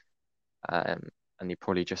 Tom. Um, and he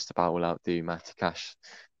probably just about will outdo Matty Cash.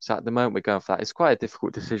 So at the moment, we're going for that. It's quite a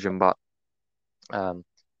difficult decision, but um,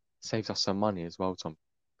 saves us some money as well, Tom.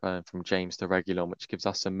 Going from James to Reguilon, which gives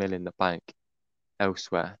us a mil in the bank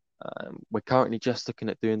elsewhere. We're currently just looking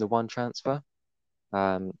at doing the one transfer.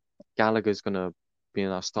 Um, Gallagher's going to be in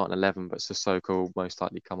our starting 11, but Sissoko will most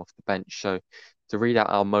likely come off the bench. So to read out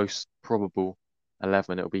our most probable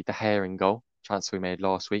 11, it'll be De Gea in goal, transfer we made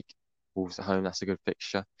last week. Wolves at home, that's a good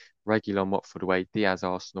fixture. Reguilon, Watford away. Diaz,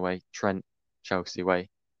 Arsenal away. Trent, Chelsea away.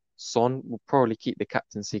 Son will probably keep the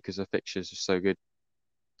captaincy because the fixtures are so good.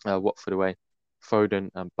 Watford away. Foden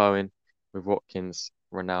and Bowen with Watkins,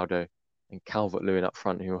 Ronaldo, and Calvert-Lewin up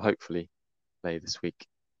front, who will hopefully play this week.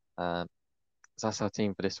 So that's our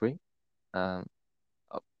team for this week. Um,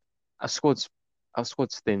 our squad's our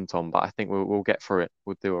squad's thin, Tom, but I think we'll get through it.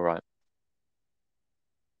 We'll do all right.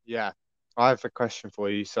 Yeah, I have a question for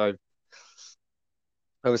you. So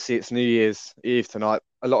obviously it's New Year's Eve tonight.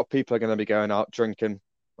 A lot of people are going to be going out drinking,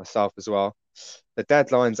 myself as well. The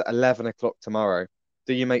deadline's at 11 o'clock tomorrow.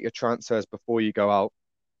 Do you make your transfers before you go out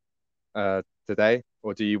today,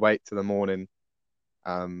 or do you wait till the morning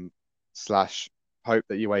slash hope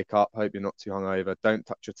that you wake up, hope you're not too hungover, don't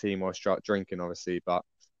touch your tea whilst you're out drinking, obviously, but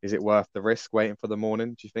is it worth the risk waiting for the morning,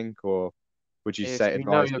 do you think, or would you If say you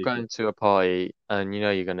know advise you're people? going to a party and you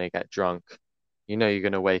know you're going to get drunk, you know you're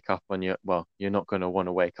going to wake up on well, you're not going to want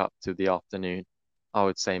to wake up till the afternoon. I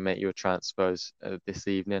would say make your transfers this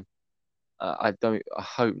evening. I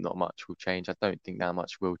hope not much will change. I don't think that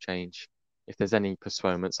much will change. If there's any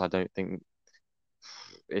postponements, I don't think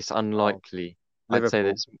it's Oh, unlikely. I'd say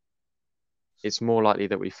that Liverpool. it's more likely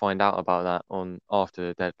that we find out about that on after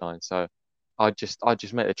the deadline. So I'd just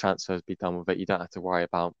make the transfers, be done with it. You don't have to worry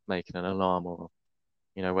about making an alarm or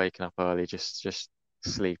waking up early. Just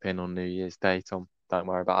sleep in on New Year's Day, Tom. Don't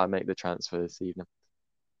worry about it. I'll make the transfer this evening.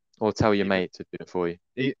 Or tell your Even mate to do it for you.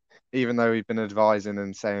 e- even though we've been advising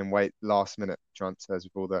and saying wait last minute transfers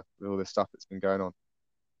with all the stuff that's been going on,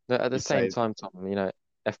 But at the you'd same say time, Tom,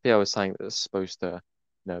 FPL is saying that it's supposed to,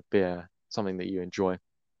 be something that you enjoy.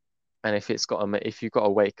 And if you've got to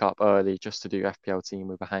wake up early just to do FPL team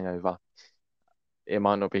with a hangover, it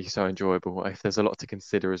might not be so enjoyable. If there's a lot to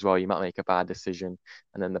consider as well, you might make a bad decision,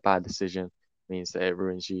 and then the bad decision means that it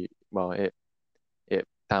ruins you. Well, it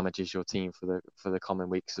damages your team for the coming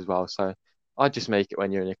weeks as well. So I'd just make it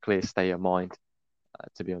when you're in a clear state of mind,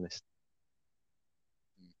 to be honest.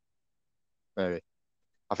 maybe.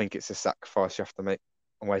 I think it's a sacrifice you have to make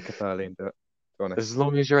and wake up early and do it, to be honest. As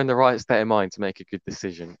long as you're in the right state of mind to make a good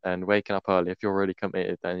decision and waking up early, if you're really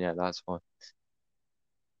committed, then yeah, that's fine.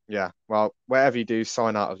 Yeah. Well, whatever you do,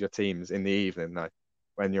 sign out of your teams in the evening though,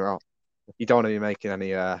 when you're out. You don't want to be making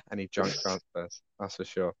any junk transfers, that's for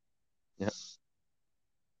sure. Yeah,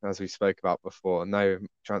 As we spoke about before, no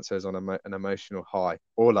transfers on an emotional high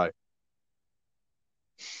or low.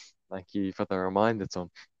 thank you for the reminder, Tom.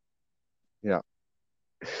 Yeah.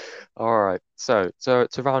 All right, so to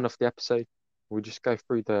round off the episode, we'll just go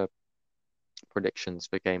through the predictions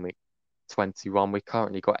for game week 21. We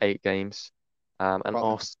currently got 8 games. And But the,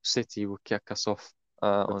 Arsenal City will kick us off the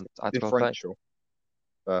on at 12:30. differential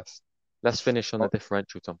first. Let's finish on the Oh,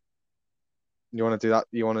 differential, Tom. you want to do that?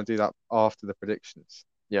 You want to do that after the predictions?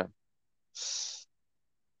 Yeah.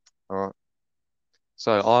 All right.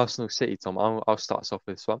 So Arsenal City, Tom. I'll start us off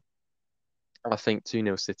with this one. I think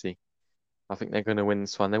 2-0 City. I think they're going to win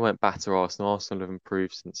this one. They won't batter Arsenal. Arsenal have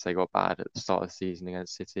improved since they got bad at the start of the season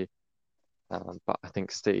against City. But I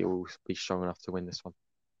think City will be strong enough to win this one.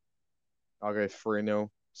 I'll go 3-0.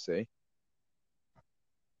 See.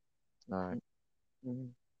 All right.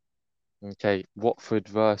 Okay. Watford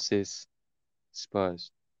versus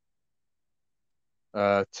Spurs.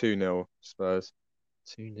 2-0 Spurs.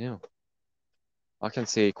 2-0. I can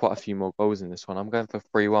see quite a few more goals in this one. I'm going for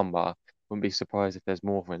 3-1, but I wouldn't be surprised if there's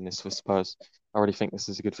more in this for Spurs. I already think this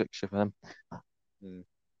is a good fixture for them. Mm,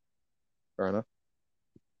 fair enough.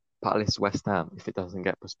 Palace West Ham if it doesn't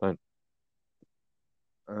get postponed.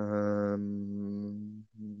 Um,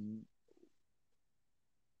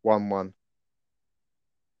 1-1.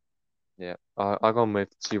 Yeah, I've gone with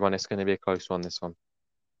 2-1. It's going to be a close one, this one.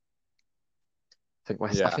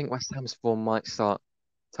 I Yeah. think West Ham's form might start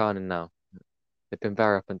turning now. They've been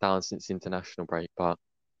very up and down since the international break, but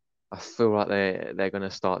I feel like they're going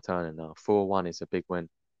to start turning now. 4-1 is a big win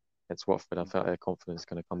against Watford. I felt their confidence is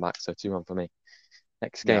going to come back. So 2-1 for me.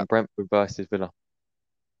 Next Yeah. game, Brentford versus Villa.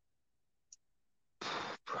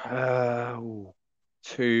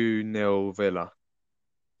 2-0 Villa.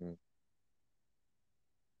 Hmm.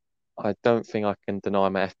 I don't think I can deny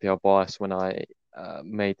my FPL bias when I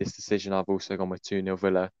made this decision. I've also gone with 2-0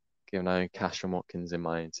 Villa, given I own Cash and Watkins in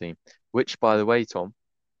my own team. Which, by the way, Tom,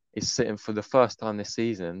 is sitting for the first time this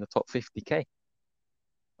season in the top 50k.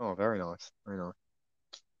 Oh, very nice. Very nice.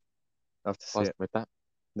 Love to see Buzzing it. with that.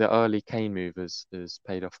 The early Kane move has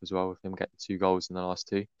paid off as well with him getting 2 goals in the last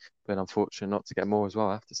two. But unfortunate not to get more as well,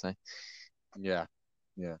 I have to say. Yeah.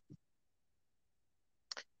 Yeah.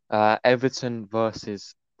 Everton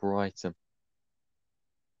versus Brighton.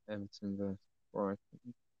 Everton versus Brighton.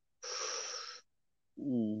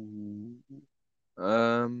 Ooh.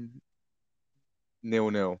 Um,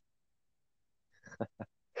 0-0.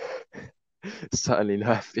 Certainly no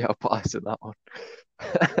FPL bias in that one.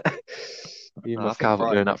 Even I with think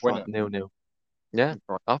Calvert-Lewin Brighton would up win front, it. 0-0. I Yeah, think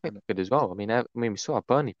Brighton I would think win they could as well. I mean, we saw how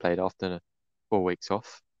Burnley played after 4 weeks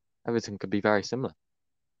off. Everton could be very similar.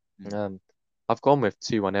 it. Mm. Um, I've gone with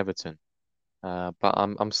 2-1 Everton, but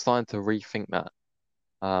I'm starting to rethink that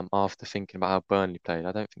after thinking about how Burnley played.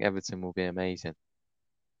 I don't think Everton will be amazing.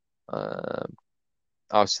 Um,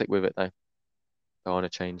 I'll stick with it though. Don't want to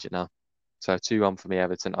change it now. So 2-1 for me,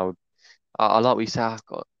 Everton. I like what you say. I'm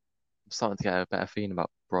starting to get a better feeling about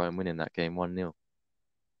Brighton winning that game 1-0.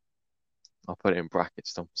 I'll put it in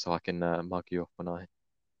brackets, Tom, so I can mug you off when I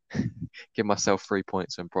give myself 3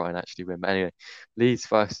 points when Brighton actually win. But anyway, Leeds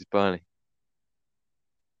versus Burnley.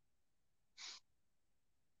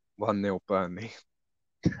 1-0 Burnley.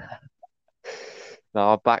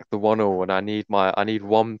 Now I back the 1-1 and I need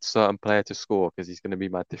one certain player to score because he's going to be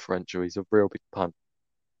my differential. He's a real big punt.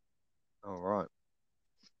 All right.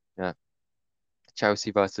 Yeah.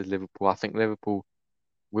 Chelsea versus Liverpool. I think Liverpool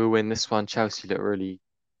will win this one. Chelsea look really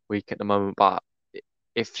weak at the moment, but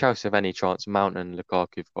if Chelsea have any chance, Mount and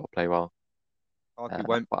Lukaku have got to play well. Arky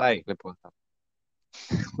won't But I play. think Liverpool have.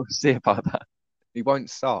 We'll see about that. He won't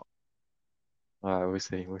start. All right, we'll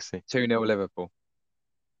see. We'll see. 2-0 Liverpool.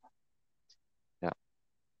 Yeah,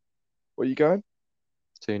 Where you going?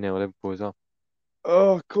 2-0 Liverpool as well.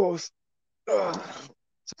 Oh, of course. Ugh.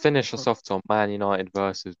 To finish us off, Tom, Man United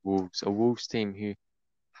versus Wolves, a Wolves team who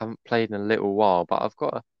haven't played in a little while, but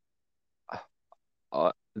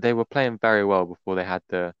they were playing very well before they had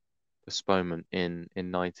the postponement in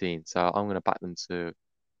 19. So I'm going to back them to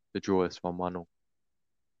draw this one 1-0.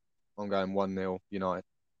 I'm going 1-0 United.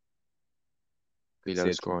 Be Could low see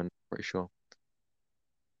a draw. scoring, pretty sure.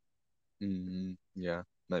 Yeah,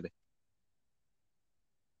 maybe.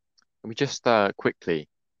 Can we just quickly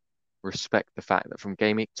respect the fact that from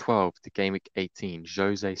game week 12 to game week 18,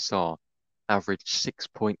 Jose Sarr averaged 6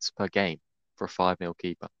 points per game for a 5-0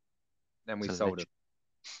 keeper. Then we It's a sold him.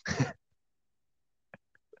 legend.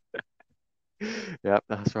 Yep,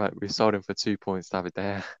 that's right. We sold him for 2 points, David De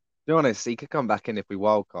Gea. To be honest, he could come back in if we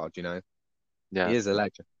wild card, He Yeah. is a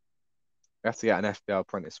legend. We have to get an FPL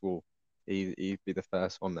apprentice wall. He'd be the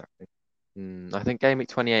first one there, I think. I think game week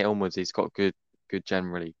 28 onwards, he's got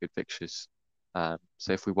generally good fixtures.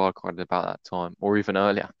 So if we wildcarded about that time, or even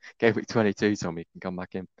earlier, game week 22, Tommy can come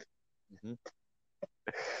back in. hmm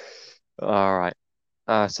All right.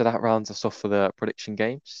 So that rounds us off for the prediction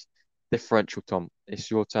games. Differential, Tom. It's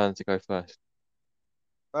your turn to go first.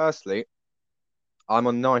 Firstly, I'm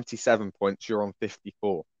on 97 points. You're on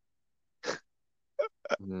 54.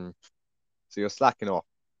 Mm, So you're slacking off.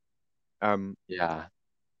 Um, yeah.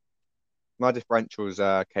 my differential is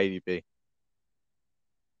KDB.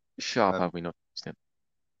 Sharp Um, have we not used him?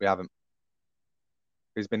 we haven't.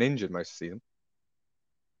 He's been injured most of the season.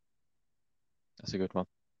 That's a good one.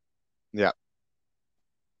 Yeah,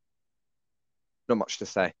 not much to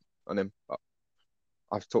say on him, but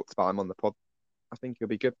I've talked about him on the pod. I think he'll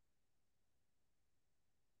be good.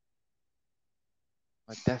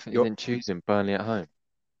 I definitely You're didn't choose him. Burnley at home.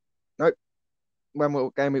 nope.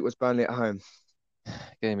 Game week was Burnley at home.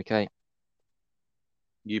 Game of cake.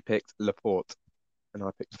 You picked Laporte, and I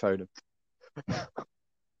picked Foden.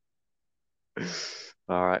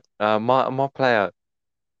 All right. My player.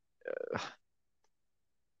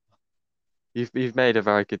 You've made a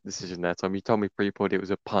very good decision there, Tom. You told me pre-pod it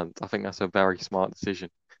was a punt. I think that's a very smart decision.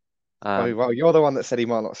 Oh Um, well, you're the one that said he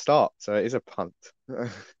might not start, so it is a punt.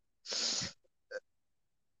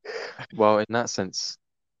 well, in that sense,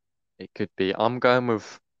 it could be. I'm going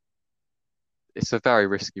with. It's a very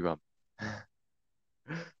risky one.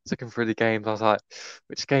 Looking through the games, I was like,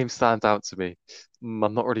 which game stands out to me?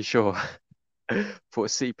 I'm not really sure. For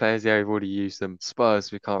City players, yeah, we've already used them.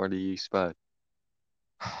 Spurs, we can't really use Spurs.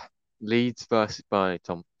 Leeds versus Burnley,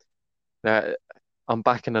 Tom. Now, I'm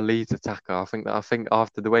backing a Leeds attacker. I think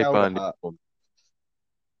after the way Burnley Gelhardt. performed,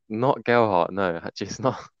 not Gelhardt, no, actually it's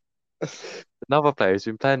not. Another player who's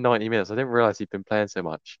been playing 90 minutes. I didn't realize he'd been playing so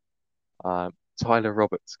much. Tyler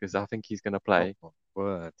Roberts, because I think he's going to Oh play, my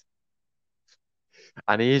word.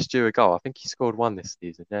 and he is due a goal. I think he scored one this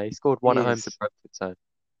season. Yeah, he scored one He at home to is Brentford. So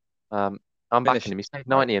I'm backing finishing him. He's played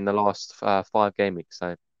great. 90 in the last 5 game weeks,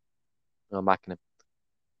 so I'm backing him.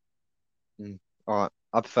 Mm. All right.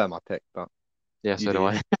 I prefer my pick, but Yeah, you so do do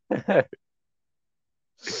you. I.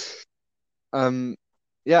 Um,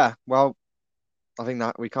 yeah, well, I think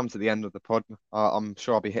that we come to the end of the pod. I'm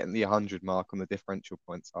sure I'll be hitting the 100 mark on the differential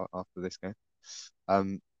points after this game.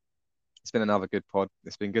 Um, it's been another good pod.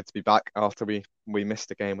 It's been good to be back after we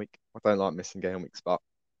missed a game week. I don't like missing game weeks, but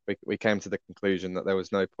we came to the conclusion that there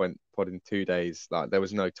was no point podding 2 days. Like there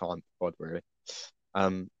was no time to pod really.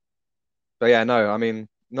 Um, but yeah, no, I mean,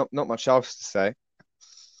 not much else to say.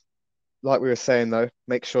 Like we were saying though,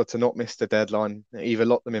 make sure to not miss the deadline. Either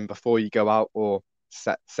lock them in before you go out or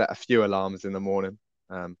set a few alarms in the morning.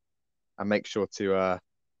 And make sure to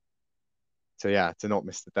not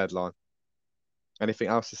miss the deadline. Anything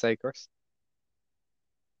else to say, Chris?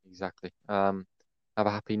 Exactly. Have a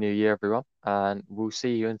happy new year, everyone, and we'll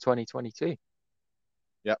see you in 2022.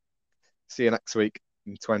 Yep. See you next week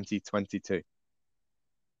in 2022.